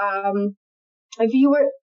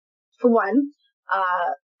 for one,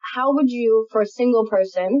 how would you, for a single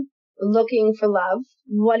person looking for love,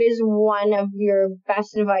 what is one of your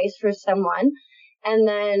best advice for someone? And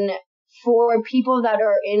then for people that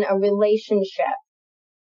are in a relationship,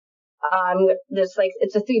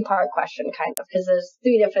 it's a 3-part question kind of, because there's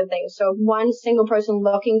 3 different things. So one, single person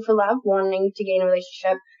looking for love, wanting to gain a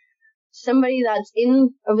relationship. Somebody that's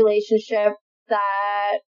in a relationship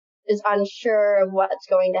that is unsure of what's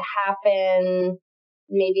going to happen.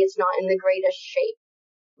 Maybe it's not in the greatest shape.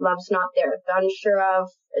 Love's not there. They're unsure of,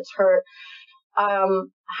 it's hurt.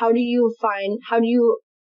 How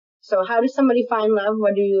does somebody find love?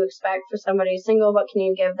 What do you expect for somebody single? What can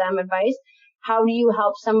you give them advice? How do you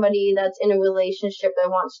help somebody that's in a relationship that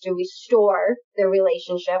wants to restore their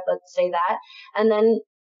relationship? Let's say that. And then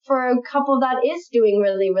for a couple that is doing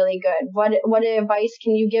really, really good, what advice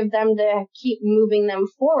can you give them to keep moving them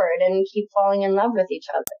forward and keep falling in love with each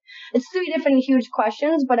other? It's 3 different huge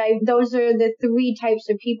questions, but those are the 3 types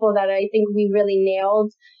of people that I think we really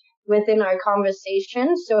nailed within our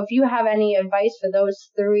conversation. So if you have any advice for those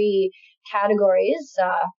 3 categories,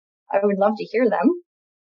 I would love to hear them.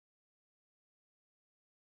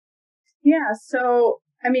 Yeah, so,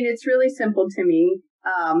 I mean, it's really simple to me.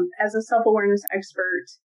 As a self-awareness expert,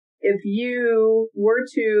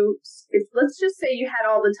 let's just say you had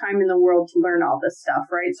all the time in the world to learn all this stuff,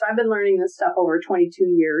 right? So I've been learning this stuff over 22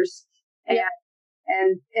 years and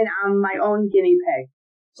I'm my own guinea pig.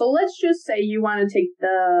 So let's just say you want to take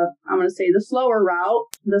the slower route,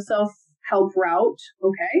 the self-help route,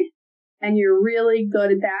 okay? And you're really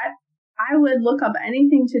good at that. I would look up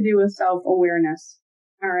anything to do with self-awareness.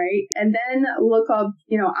 All right. And then look up,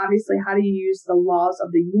 obviously how do you use the laws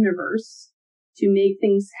of the universe to make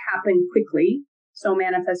things happen quickly. So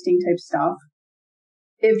manifesting type stuff.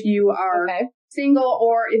 If you are single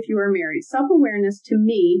or if you are married, self-awareness to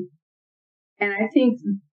me, and I think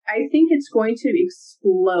it's going to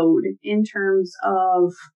explode in terms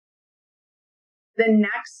of the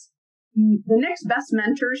next best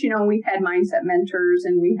mentors. We've had mindset mentors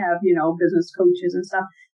and we have, business coaches and stuff.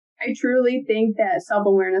 I truly think that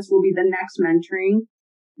self-awareness will be the next mentoring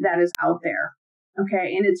that is out there.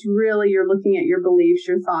 Okay. And it's really, you're looking at your beliefs,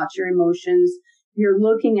 your thoughts, your emotions. You're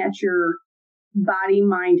looking at your body,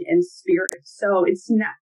 mind, and spirit. So it's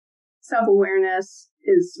not, self-awareness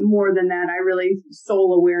is more than that.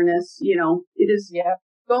 Soul awareness, it is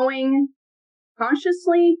going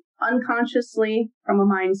consciously, unconsciously from a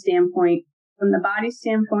mind standpoint. From the body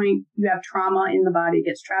standpoint, you have trauma in the body. It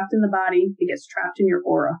gets trapped in the body. It gets trapped in your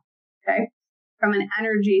aura. Okay. From an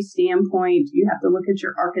energy standpoint, you have to look at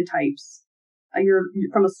your archetypes.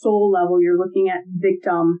 From a soul level, you're looking at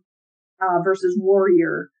victim versus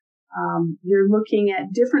warrior. You're looking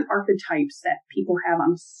at different archetypes that people have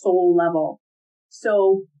on a soul level.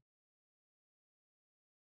 So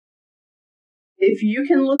if you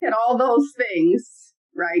can look at all those things,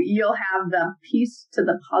 right, you'll have the piece to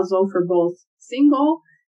the puzzle for both single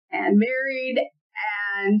and married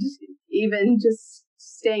and even just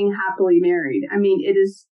staying happily married. I mean, it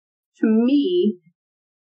is, to me,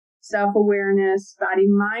 self-awareness, body,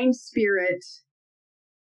 mind, spirit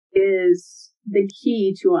is the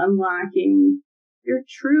key to unlocking your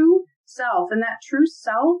true self. And that true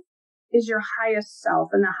self is your highest self.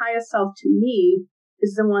 And the highest self to me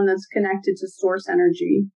is the one that's connected to source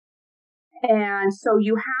energy. And so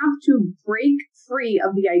you have to break free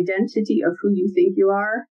of the identity of who you think you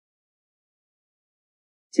are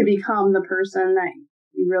to become the person that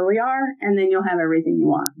you really are. And then you'll have everything you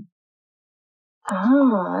want.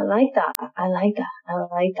 Oh, I like that. I like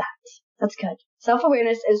that. That's good.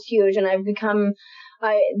 Self-awareness is huge, and I've become,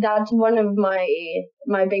 that's one of my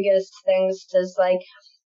biggest things is like,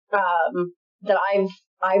 that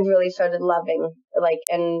I've really started loving, like,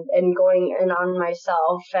 and going in on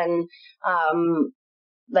myself and,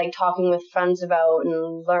 like talking with friends about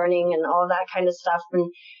and learning and all that kind of stuff. And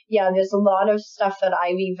yeah, there's a lot of stuff that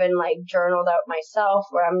I've even like journaled out myself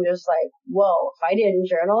where I'm just like, whoa, if I didn't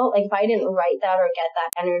journal, like if I didn't write that or get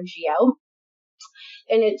that energy out.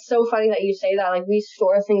 And it's so funny that you say that, like we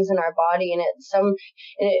store things in our body and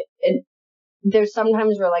there's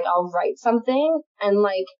sometimes where like I'll write something and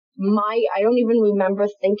like I don't even remember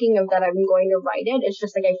thinking of that I'm going to write it. It's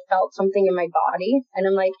just like I felt something in my body and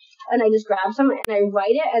I'm like, and I just grab something and I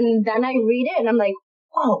write it and then I read it and I'm like,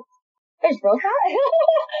 whoa, I just wrote that?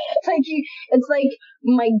 It's like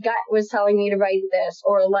my gut was telling me to write this,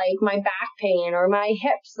 or like my back pain or my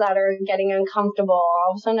hips that are getting uncomfortable.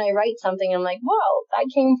 All of a sudden I write something and I'm like, whoa, that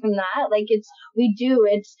came from that. Like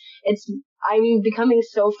I'm becoming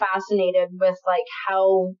so fascinated with like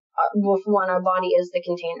how our body is the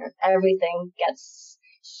container. Everything gets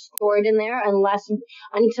stored in there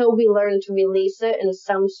until we learn to release it in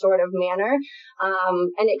some sort of manner.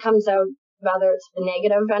 And it comes out, whether it's a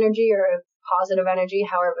negative energy or a positive energy,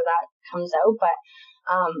 however that comes out. But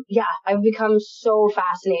yeah, I've become so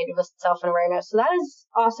fascinated with self-awareness. So that is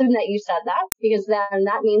awesome that you said that, because then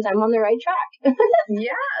that means I'm on the right track.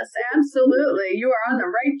 Yes, absolutely. You are on the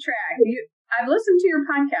right track. I've listened to your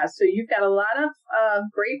podcast, so you've got a lot of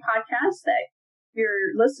great podcasts that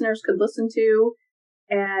your listeners could listen to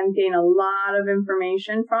and gain a lot of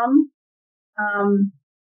information from. And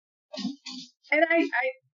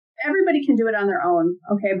everybody can do it on their own,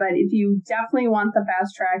 okay? But if you definitely want the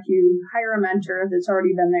fast track, you hire a mentor that's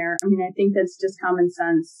already been there. I mean, I think that's just common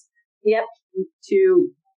sense. Yep.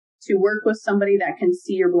 To work with somebody that can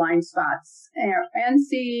see your blind spots and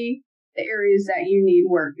see the areas that you need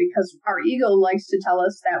work, because our ego likes to tell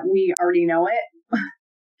us that we already know it.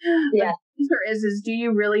 Yeah. The answer is do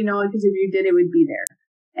you really know it? Because if you did, it would be there.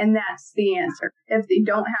 And that's the answer. If you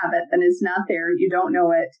don't have it, then it's not there. You don't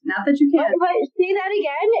know it. Not that you can't. But see that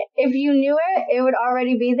again? If you knew it, it would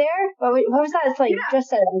already be there? What was that? It's like, Yeah. Just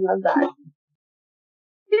said I love that.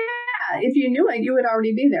 Yeah. If you knew it, you would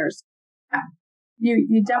already be there. So, yeah.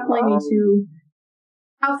 You definitely need to,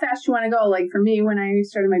 how fast you want to go. Like for me, when I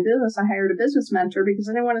started my business, I hired a business mentor because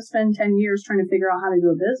I didn't want to spend 10 years trying to figure out how to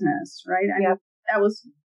do a business, right? That was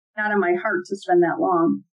not in my heart to spend that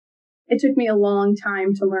long. It took me a long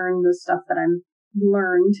time to learn the stuff that I'm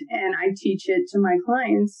learned, and I teach it to my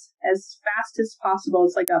clients as fast as possible.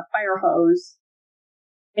 It's like a fire hose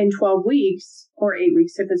in 12 weeks or 8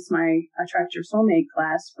 weeks if it's my Attract Your Soulmate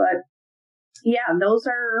class. But yeah, those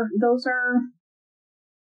are,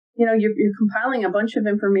 you're compiling a bunch of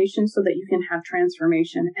information so that you can have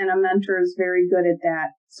transformation, and a mentor is very good at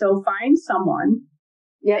that. So find someone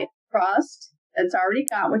that you trust, that's already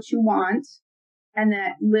got what you want, and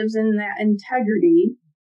that lives in that integrity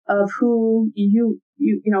of who you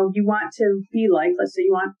want to be like. Let's say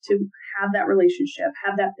you want to have that relationship,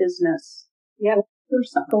 have that business. Yeah.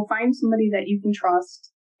 Go find somebody that you can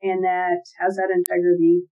trust and that has that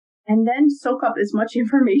integrity, and then soak up as much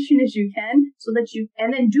information as you can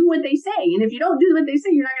and then do what they say. And if you don't do what they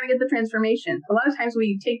say, you're not going to get the transformation. A lot of times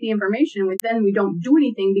we take the information and then we don't do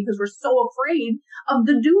anything because we're so afraid of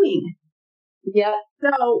the doing. Yeah.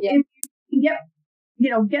 So if you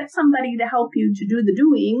get somebody to help you to do the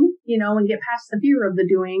doing, and get past the fear of the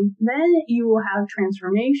doing, then you will have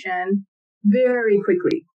transformation very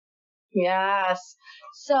quickly. Yes.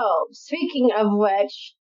 So, speaking of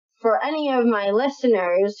which, for any of my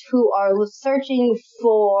listeners who are searching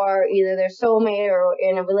for either their soulmate or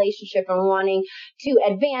in a relationship and wanting to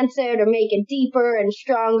advance it or make it deeper and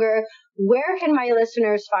stronger, where can my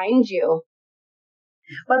listeners find you?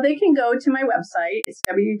 Well, they can go to my website. It's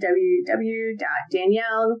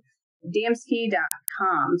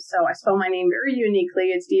www.danyelledamski.com. So I spell my name very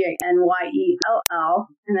uniquely. It's DANYELL,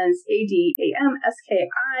 and then it's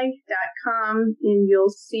ADAMSKI.com. And you'll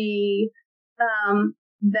see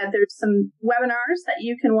that there's some webinars that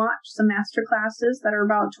you can watch, some master classes that are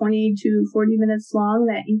about 20 to 40 minutes long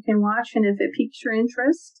that you can watch. And if it piques your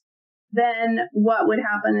interest, then what would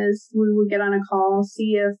happen is we would get on a call,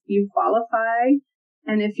 see if you qualify.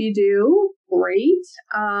 And if you do, great.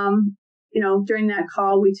 During that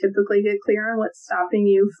call, we typically get clear on what's stopping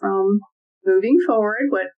you from moving forward,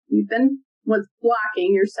 what's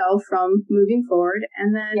blocking yourself from moving forward.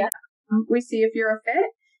 And then we see if you're a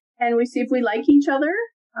fit, and we see if we like each other.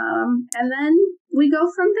 And then we go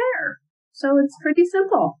from there. So it's pretty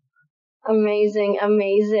simple. Amazing.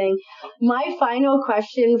 My final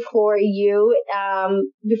question for you,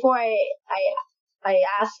 before I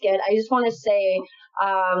ask it, I just want to say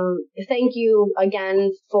thank you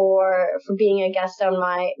again for being a guest on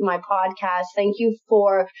my podcast. Thank you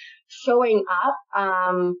for showing up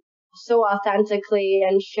so authentically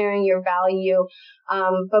and sharing your value.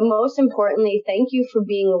 But most importantly, thank you for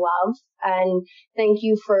being loved, and thank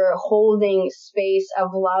you for holding space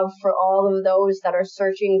of love for all of those that are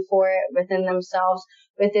searching for it within themselves,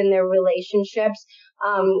 within their relationships.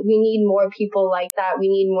 We need more people like that. We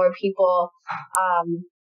need more people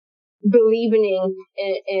believing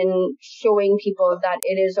in showing people that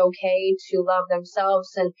it is okay to love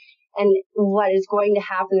themselves, and what is going to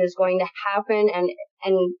happen is going to happen, and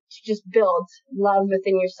to just build love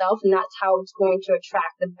within yourself, and that's how it's going to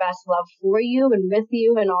attract the best love for you and with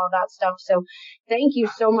you and all that stuff. So thank you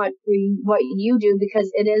so much for what you do, because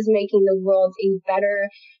it is making the world a better,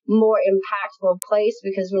 more impactful place,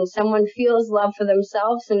 because when someone feels love for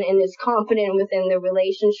themselves and is confident within their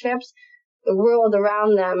relationships, the world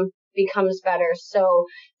around them becomes better. So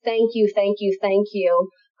thank you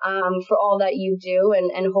for all that you do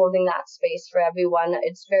and holding that space for everyone.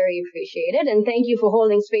 It's very appreciated. And thank you for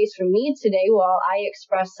holding space for me today while I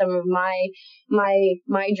express some of my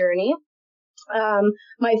journey.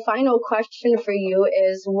 My final question for you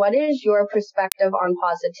is, what is your perspective on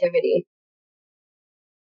positivity?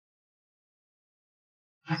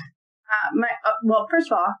 Well,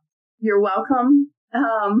 first of all, you're welcome.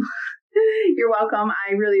 You're welcome.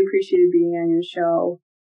 I really appreciated being on your show.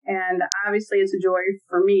 And obviously it's a joy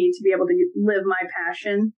for me to be able to live my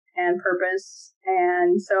passion and purpose.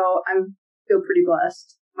 And so I feel pretty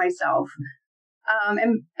blessed myself.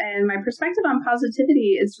 And my perspective on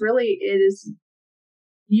positivity is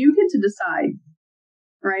you get to decide,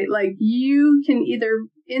 right? Like, you can either,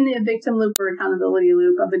 in the victim loop or accountability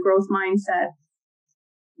loop of the growth mindset,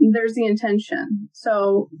 there's the intention.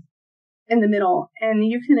 So in the middle, and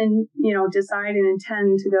you can, decide and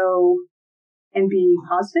intend to go and be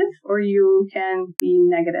positive, or you can be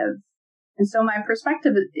negative. And so my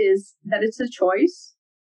perspective is that it's a choice.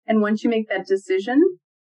 And once you make that decision,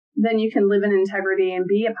 then you can live in integrity and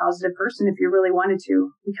be a positive person if you really wanted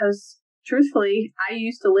to. Because truthfully, I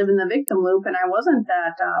used to live in the victim loop, and I wasn't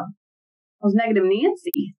that, I was negative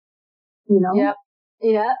Nancy,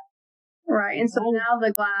 Yep. Right. And so now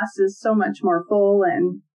the glass is so much more full,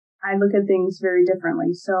 and I look at things very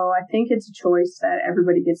differently. So I think it's a choice that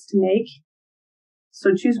everybody gets to make.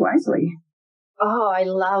 So choose wisely. Oh, I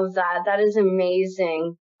love that. That is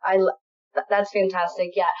amazing. That's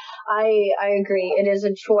fantastic. Yeah, I agree. It is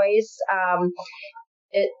a choice.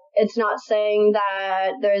 It's not saying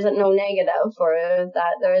that there isn't no negative or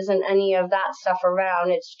that there isn't any of that stuff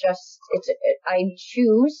around. It's just, I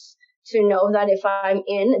choose to know that if I'm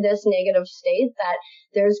in this negative state, that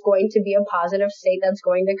there's going to be a positive state that's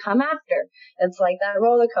going to come after. It's like that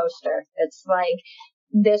roller coaster. It's like,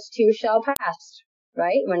 this too shall pass,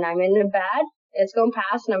 right? When I'm in the bad, it's going to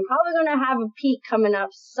pass, and I'm probably going to have a peak coming up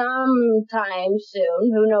sometime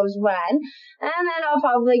soon. Who knows when? And then I'll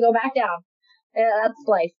probably go back down. Yeah, that's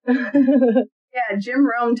life. Yeah, Jim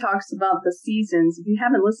Rohn talks about the seasons. If you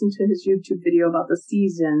haven't listened to his YouTube video about the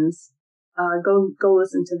seasons, go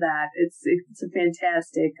listen to that. It's a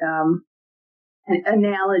fantastic an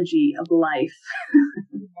analogy of life.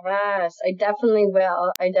 Yes, I definitely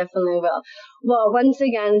will. Well, once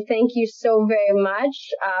again, thank you so very much.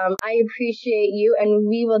 I appreciate you, and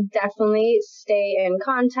we will definitely stay in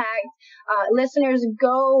contact. Listeners,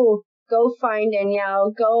 go find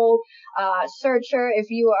Danielle. Go search her if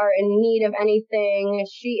you are in need of anything.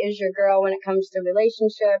 She is your girl when it comes to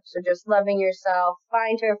relationships or just loving yourself.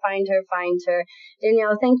 Find her.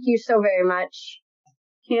 Danielle, thank you so very much.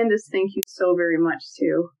 Candace, thank you so very much,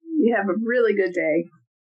 too. You have a really good day.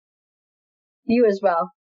 You as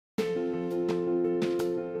well.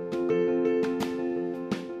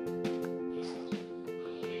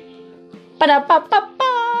 Ba-da-ba-ba-ba!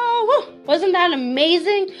 Wasn't that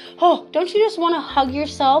amazing? Oh, don't you just want to hug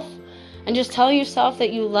yourself and just tell yourself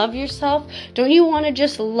that you love yourself? Don't you want to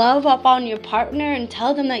just love up on your partner and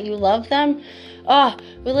tell them that you love them?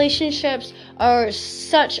 Relationships are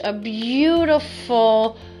such a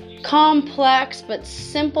beautiful, complex, but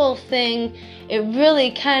simple thing. It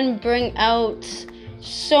really can bring out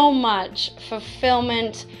so much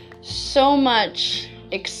fulfillment, so much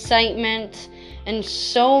excitement, and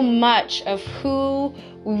so much of who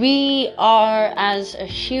we are as a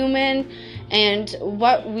human and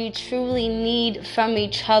what we truly need from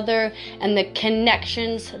each other and the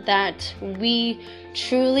connections that we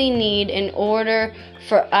truly need in order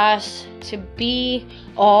for us to be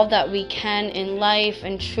all that we can in life.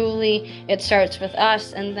 And truly it starts with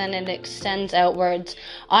us and then it extends outwards.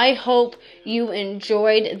 I hope you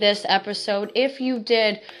enjoyed this episode. If you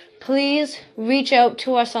did, please reach out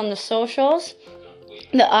to us on the socials.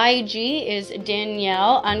 The IG is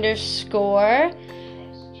Danielle _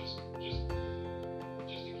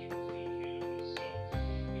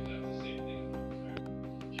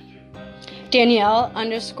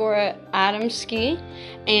 Adamski,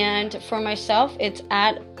 and for myself it's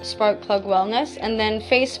at Spark Plug Wellness, and then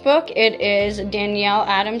Facebook it is Danielle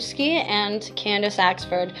Adamski and Candace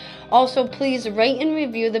Axford. Also, please rate and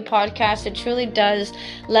review the podcast. It truly does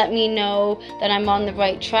let me know that I'm on the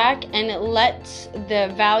right track, and it lets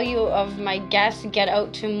the value of my guests get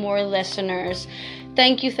out to more listeners.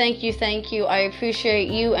 Thank you. I appreciate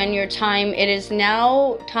you and your time. It is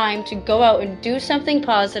now time to go out and do something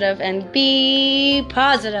positive and be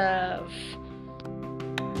positive.